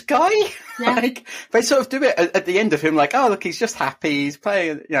good guy? Yeah. Like, they sort of do it at the end of him, like, oh, look, he's just happy. He's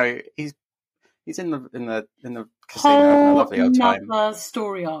playing, he's in the casino having a lovely old time. Another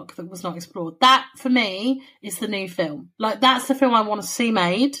story arc that was not explored. That, for me, is the new film. Like, that's the film I want to see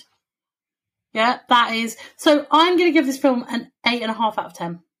made. Yeah, that is. So I'm going to give this film an 8.5 out of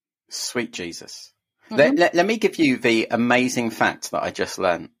 10. Sweet Jesus. Mm-hmm. Let me give you the amazing fact that I just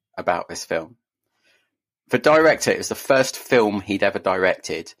learned about this film. The director, it was the first film he'd ever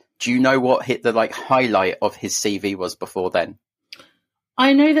directed. Do you know what the highlight of his CV was before then?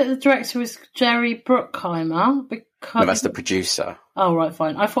 I know that the director was Jerry Bruckheimer. No, that's the producer. Oh, right,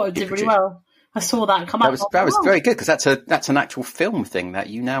 fine. I thought it did really well. I saw that come up. That was very good, because that's an actual film thing that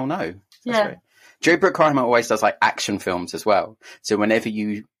you now know. Yeah. Right. Jerry Bruckheimer always does like action films as well. So whenever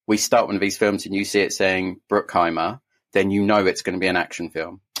we start one of these films and you see it saying Bruckheimer, then you know it's going to be an action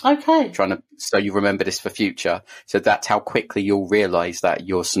film. Okay. So you remember this for future. So that's how quickly you'll realise that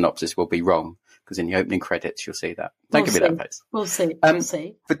your synopsis will be wrong, because in the opening credits you'll see that. Don't give me that face. We'll see. We'll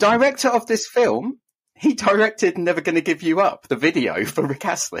see. The director of this film, he directed Never Gonna Give You Up, the video for Rick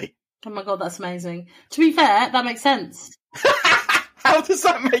Astley. Oh my God, that's amazing. To be fair, that makes sense. How does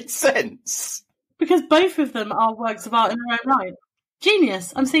that make sense? Because both of them are works of art in their own right.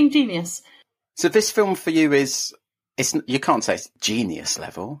 Genius. I'm seeing genius. So this film for you you can't say it's genius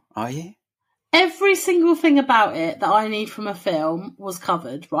level, are you? Every single thing about it that I need from a film was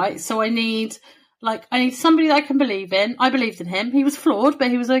covered, right? So I need somebody that I can believe in. I believed in him. He was flawed,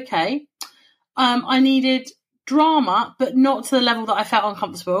 but he was okay. I needed drama, but not to the level that I felt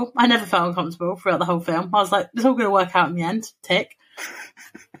uncomfortable. I never felt uncomfortable throughout the whole film. I was like, it's all going to work out in the end. Tick.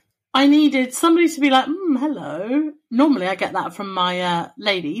 I needed somebody to be like, hello. Normally I get that from my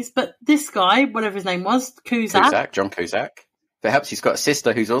ladies, but this guy, whatever his name was, John Cusack. If it helps, he's got a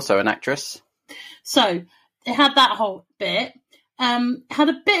sister who's also an actress. So it had that whole bit. Had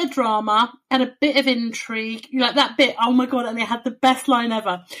a bit of drama, had a bit of intrigue. You like that bit? Oh my God! And it had the best line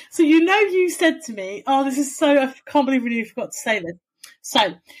ever. So you said to me, "Oh, this is so. I can't believe you forgot to say this."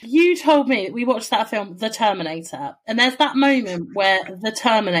 So you told me we watched that film, The Terminator, and there's that moment where the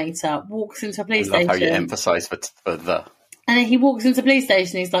Terminator walks into a police station. I love how you emphasise for the. And then he walks into a police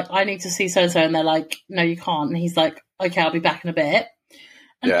station. He's like, "I need to see so and so," and they're like, "No, you can't." And he's like, "Okay, I'll be back in a bit."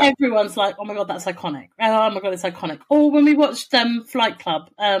 And everyone's like, "Oh my God, that's iconic." Oh my God, it's iconic. Or when we watched Flight Club,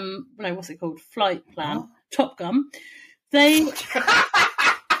 what's it called? Flight Plan, Top Gun. They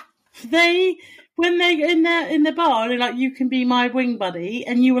when they're in the bar, they're like, "You can be my wing buddy,"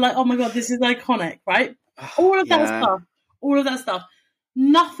 and you were like, "Oh my God, this is iconic," right? All of that stuff.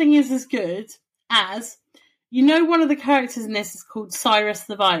 Nothing is as good as, one of the characters in this is called Cyrus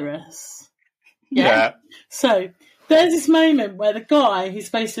the Virus. Yeah. So there's this moment where the guy who's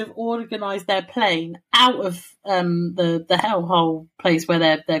supposed to have organised their plane out of the hellhole place where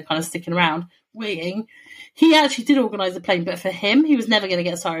they're kind of sticking around, waiting, he actually did organise the plane, but for him, he was never going to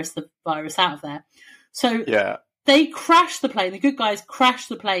get Cyrus the Virus out of there. So they crash the plane. The good guys crash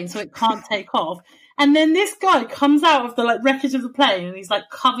the plane so it can't take off. And then this guy comes out of the wreckage of the plane and he's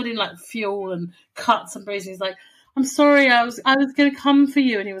covered in fuel and cuts and bruises. He's like, "I'm sorry, I was going to come for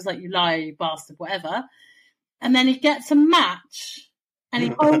you." And he was like, "You lie, you bastard, whatever." And then he gets a match, and he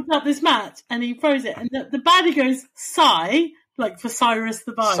holds up this match, and he throws it. And the baddie goes, "Sigh," for Cyrus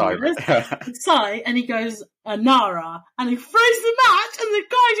the Virus. Sigh, and he goes, "Nara." And he throws the match, and the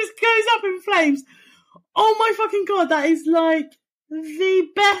guy just goes up in flames. Oh my fucking God, that is the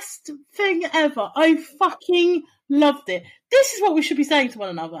best thing ever. I fucking loved it. This is what we should be saying to one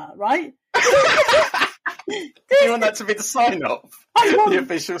another, right? You want that to be the sign-off? The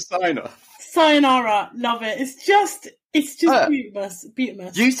official sign-off? Sayonara, love it. It's just beautiful.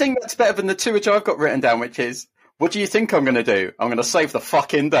 Do you think that's better than the two which I've got written down, which is, what do you think I'm going to do? I'm going to save the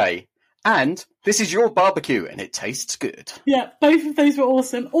fucking day. And this is your barbecue, and it tastes good. Yeah, both of those were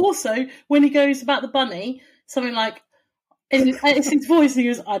awesome. Also, when he goes about the bunny, something like, it's his voice, he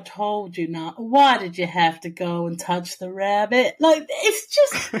goes, "I told you not. Why did you have to go and touch the rabbit?" It's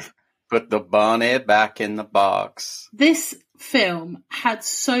just... Put the bunny back in the box. This film had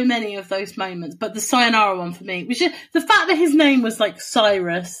so many of those moments, but the sayonara one for me was just the fact that his name was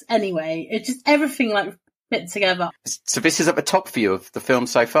Cyrus anyway. It just everything fit together. So this is at the top for you of the film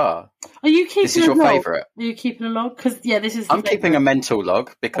so far. Are you keeping? This is your favourite. Are you keeping a log? Because this is. I'm keeping a mental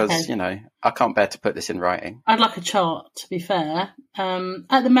log because I can't bear to put this in writing. I'd like a chart, to be fair.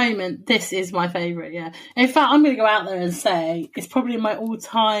 At the moment, this is my favourite. Yeah. In fact, I'm going to go out there and say it's probably in my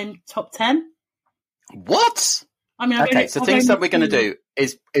all-time top 10. What? I mean, so things that we're going to do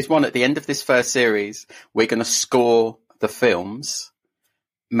is one at the end of this first series. We're going to score the films.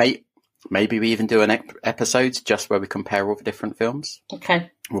 Maybe we even do an episode just where we compare all the different films.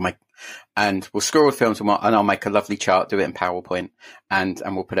 Okay. We'll score all the films and I'll make a lovely chart, do it in PowerPoint, and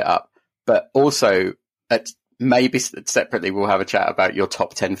we'll put it up. But also, maybe separately, we'll have a chat about your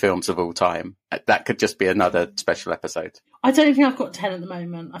top 10 films of all time. That could just be another special episode. I don't think I've got 10 at the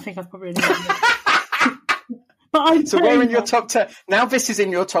moment. I think I've probably So where in your top 10? Now this is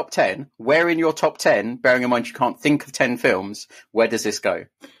in your top 10. Where in your top 10, bearing in mind you can't think of 10 films, where does this go?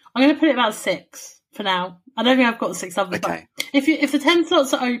 I'm going to put it about 6 for now. I don't think I've got 6 others. Okay. But if the 10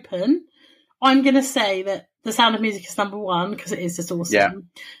 slots are open, I'm going to say that The Sound of Music is number 1 because it is just awesome. Yeah.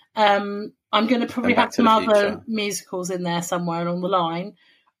 I'm going to probably have some other musicals in there somewhere along the line.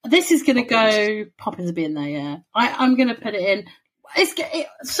 This is going to go. Poppins will be in there. Yeah. I'm going to put it in.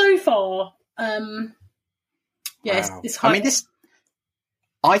 So far. Yeah. Wow. It's high. I mean,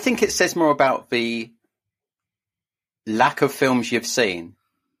 I think it says more about the lack of films you've seen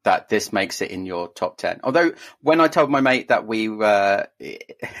that this makes it in your top 10. Although when I told my mate that we were, he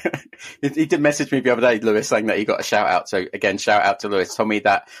did message me the other day, Lewis, saying that he got a shout out. So again, shout out to Lewis. Told me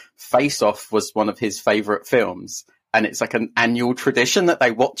that Face Off was one of his favourite films. And it's like an annual tradition that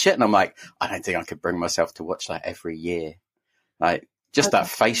they watch it. And I'm like, I don't think I could bring myself to watch that every year. Like, just that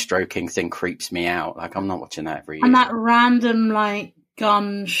face stroking thing creeps me out. Like, I'm not watching that every year. And that random, like,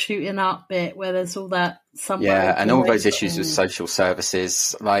 gun shooting up bit where there's all that somewhere. Yeah, and all those issues with social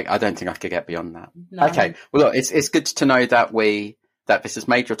services. Like, I don't think I could get beyond that. No. Okay. Well, look, it's good to know that that this has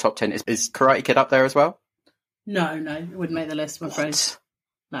made your top 10. Is Karate Kid up there as well? No, it wouldn't make the list, I'm afraid.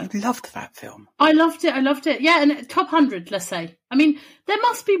 No. You loved that film. I loved it. Yeah, and top 100, let's say. I mean, there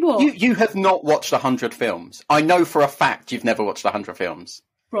must be what? You have not watched 100 films. I know for a fact you've never watched 100 films.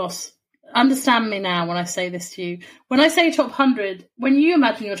 Ross, understand me now when I say this to you. When I say top 100, when you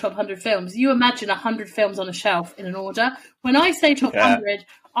imagine your top 100 films, you imagine 100 films on a shelf in an order. When I say top 100,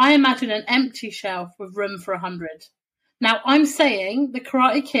 I imagine an empty shelf with room for 100. Now, I'm saying the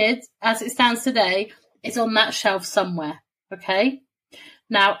Karate Kid, as it stands today, is on that shelf somewhere, okay?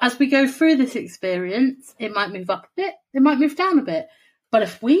 Now, as we go through this experience, it might move up a bit, it might move down a bit. But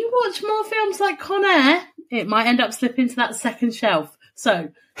if we watch more films like Con Air, it might end up slipping to that second shelf. So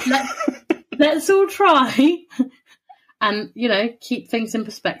let's all try and, keep things in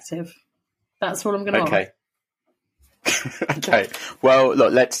perspective. That's what I'm going to offer. Okay. Well,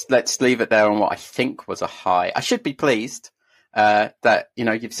 look, let's leave it there on what I think was a high. I should be pleased that,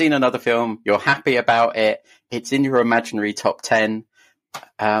 you've seen another film, you're happy about it, it's in your imaginary top 10.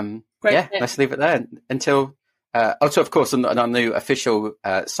 Let's leave it there until so of course on our new official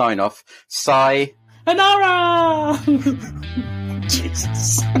sign off, Sayonara.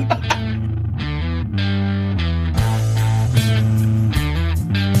 Jesus.